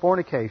 and from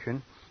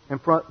fornication,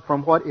 and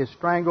from what is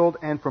strangled,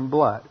 and from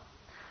blood.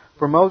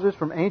 For Moses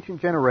from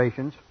ancient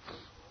generations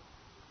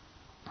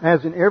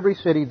has in every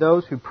city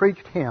those who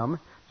preached him,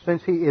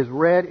 since he is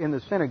read in the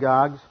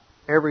synagogues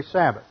every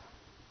Sabbath.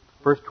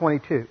 Verse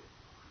 22.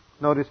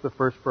 Notice the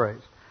first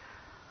phrase.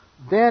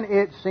 Then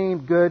it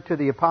seemed good to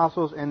the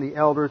apostles and the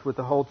elders with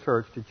the whole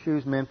church to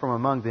choose men from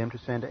among them to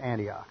send to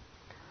Antioch.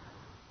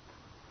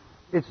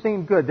 It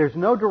seemed good. There's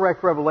no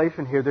direct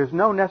revelation here. There's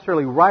no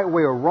necessarily right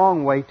way or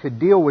wrong way to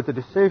deal with the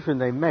decision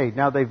they made.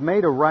 Now, they've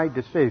made a right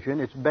decision.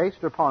 It's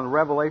based upon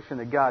revelation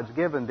that God's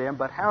given them,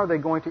 but how are they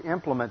going to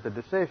implement the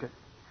decision?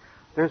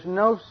 There's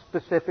no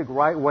specific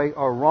right way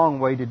or wrong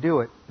way to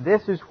do it.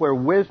 This is where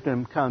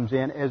wisdom comes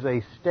in as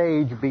a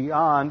stage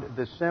beyond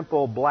the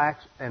simple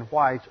blacks and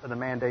whites of the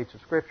mandates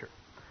of Scripture.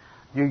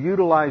 You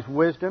utilize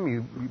wisdom,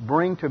 you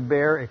bring to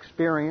bear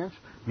experience,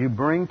 you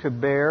bring to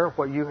bear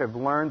what you have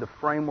learned, the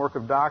framework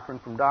of doctrine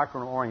from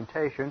doctrinal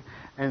orientation,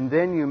 and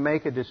then you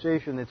make a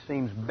decision that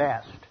seems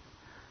best,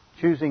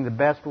 choosing the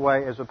best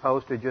way as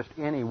opposed to just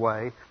any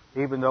way,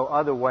 even though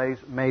other ways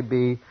may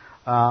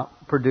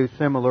produce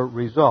similar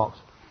results.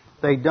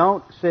 They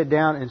don't sit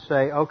down and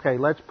say, okay,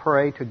 let's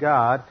pray to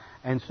God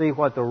and see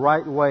what the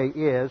right way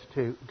is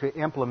to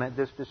implement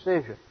this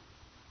decision.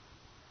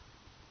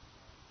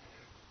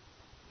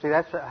 See,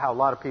 that's how a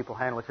lot of people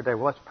handle it today.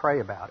 Well, let's pray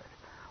about it.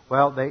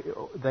 Well,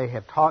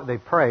 they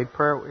prayed.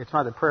 Prayer. It's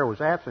not that prayer was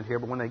absent here,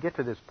 but when they get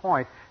to this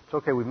point, it's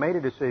okay. We've made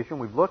a decision.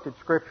 We've looked at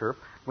Scripture.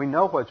 We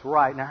know what's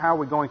right. Now, how are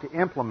we going to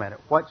implement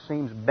it? What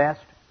seems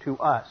best to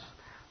us?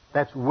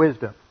 That's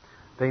wisdom.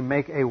 They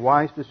make a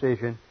wise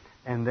decision,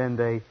 and then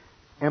they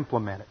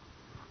implement it.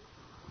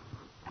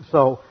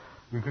 So,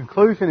 the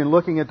conclusion in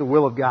looking at the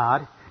will of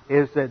God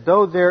is that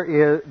though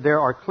there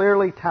are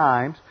clearly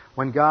times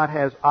when God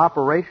has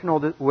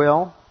operational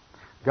will,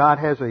 God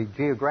has a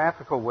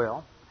geographical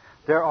will.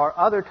 There are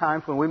other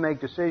times when we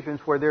make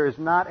decisions where there is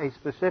not a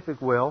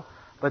specific will,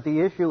 but the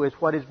issue is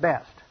what is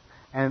best.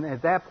 And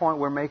at that point,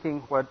 we're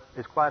making what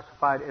is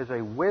classified as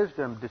a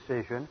wisdom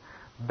decision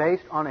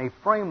based on a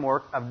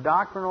framework of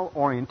doctrinal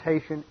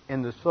orientation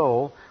in the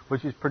soul,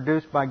 which is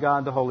produced by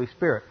God the Holy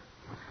Spirit.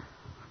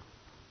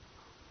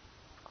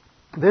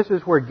 This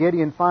is where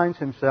Gideon finds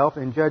himself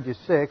in Judges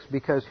 6,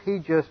 because he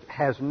just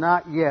has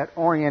not yet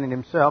oriented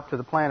himself to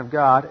the plan of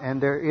God, and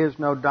there is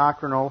no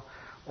doctrinal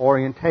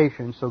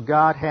orientation. So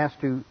God has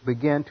to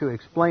begin to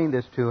explain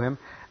this to him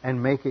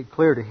and make it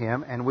clear to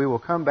him, and we will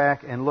come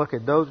back and look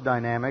at those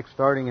dynamics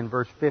starting in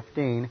verse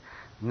 15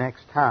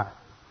 next time,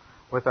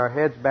 with our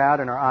heads bowed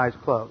and our eyes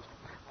closed.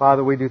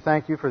 Father, we do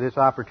thank you for this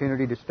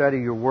opportunity to study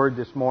your word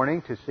this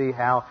morning, to see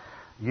how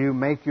you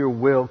make your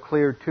will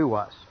clear to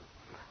us.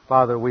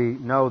 Father, we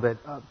know that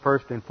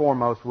first and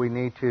foremost we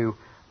need to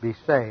be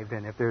saved.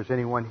 And if there's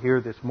anyone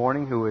here this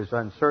morning who is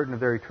uncertain of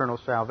their eternal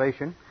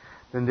salvation,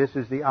 then this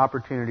is the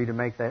opportunity to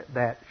make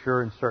that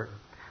sure and certain.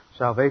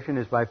 Salvation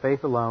is by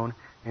faith alone,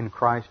 in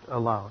Christ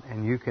alone.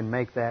 And you can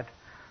make that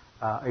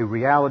a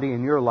reality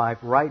in your life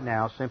right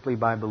now simply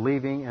by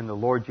believing in the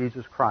Lord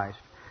Jesus Christ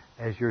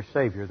as your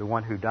Savior, the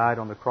one who died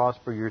on the cross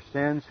for your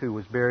sins, who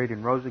was buried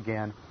and rose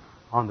again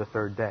on the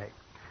third day.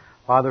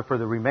 Father, for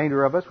the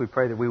remainder of us, we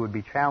pray that we would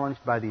be challenged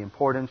by the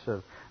importance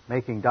of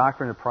making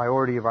doctrine a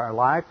priority of our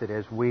life, that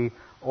as we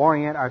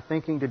orient our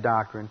thinking to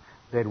doctrine,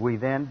 that we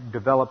then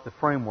develop the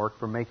framework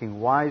for making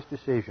wise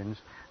decisions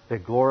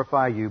that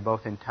glorify you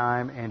both in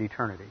time and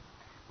eternity.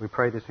 We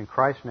pray this in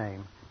Christ's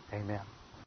name. Amen.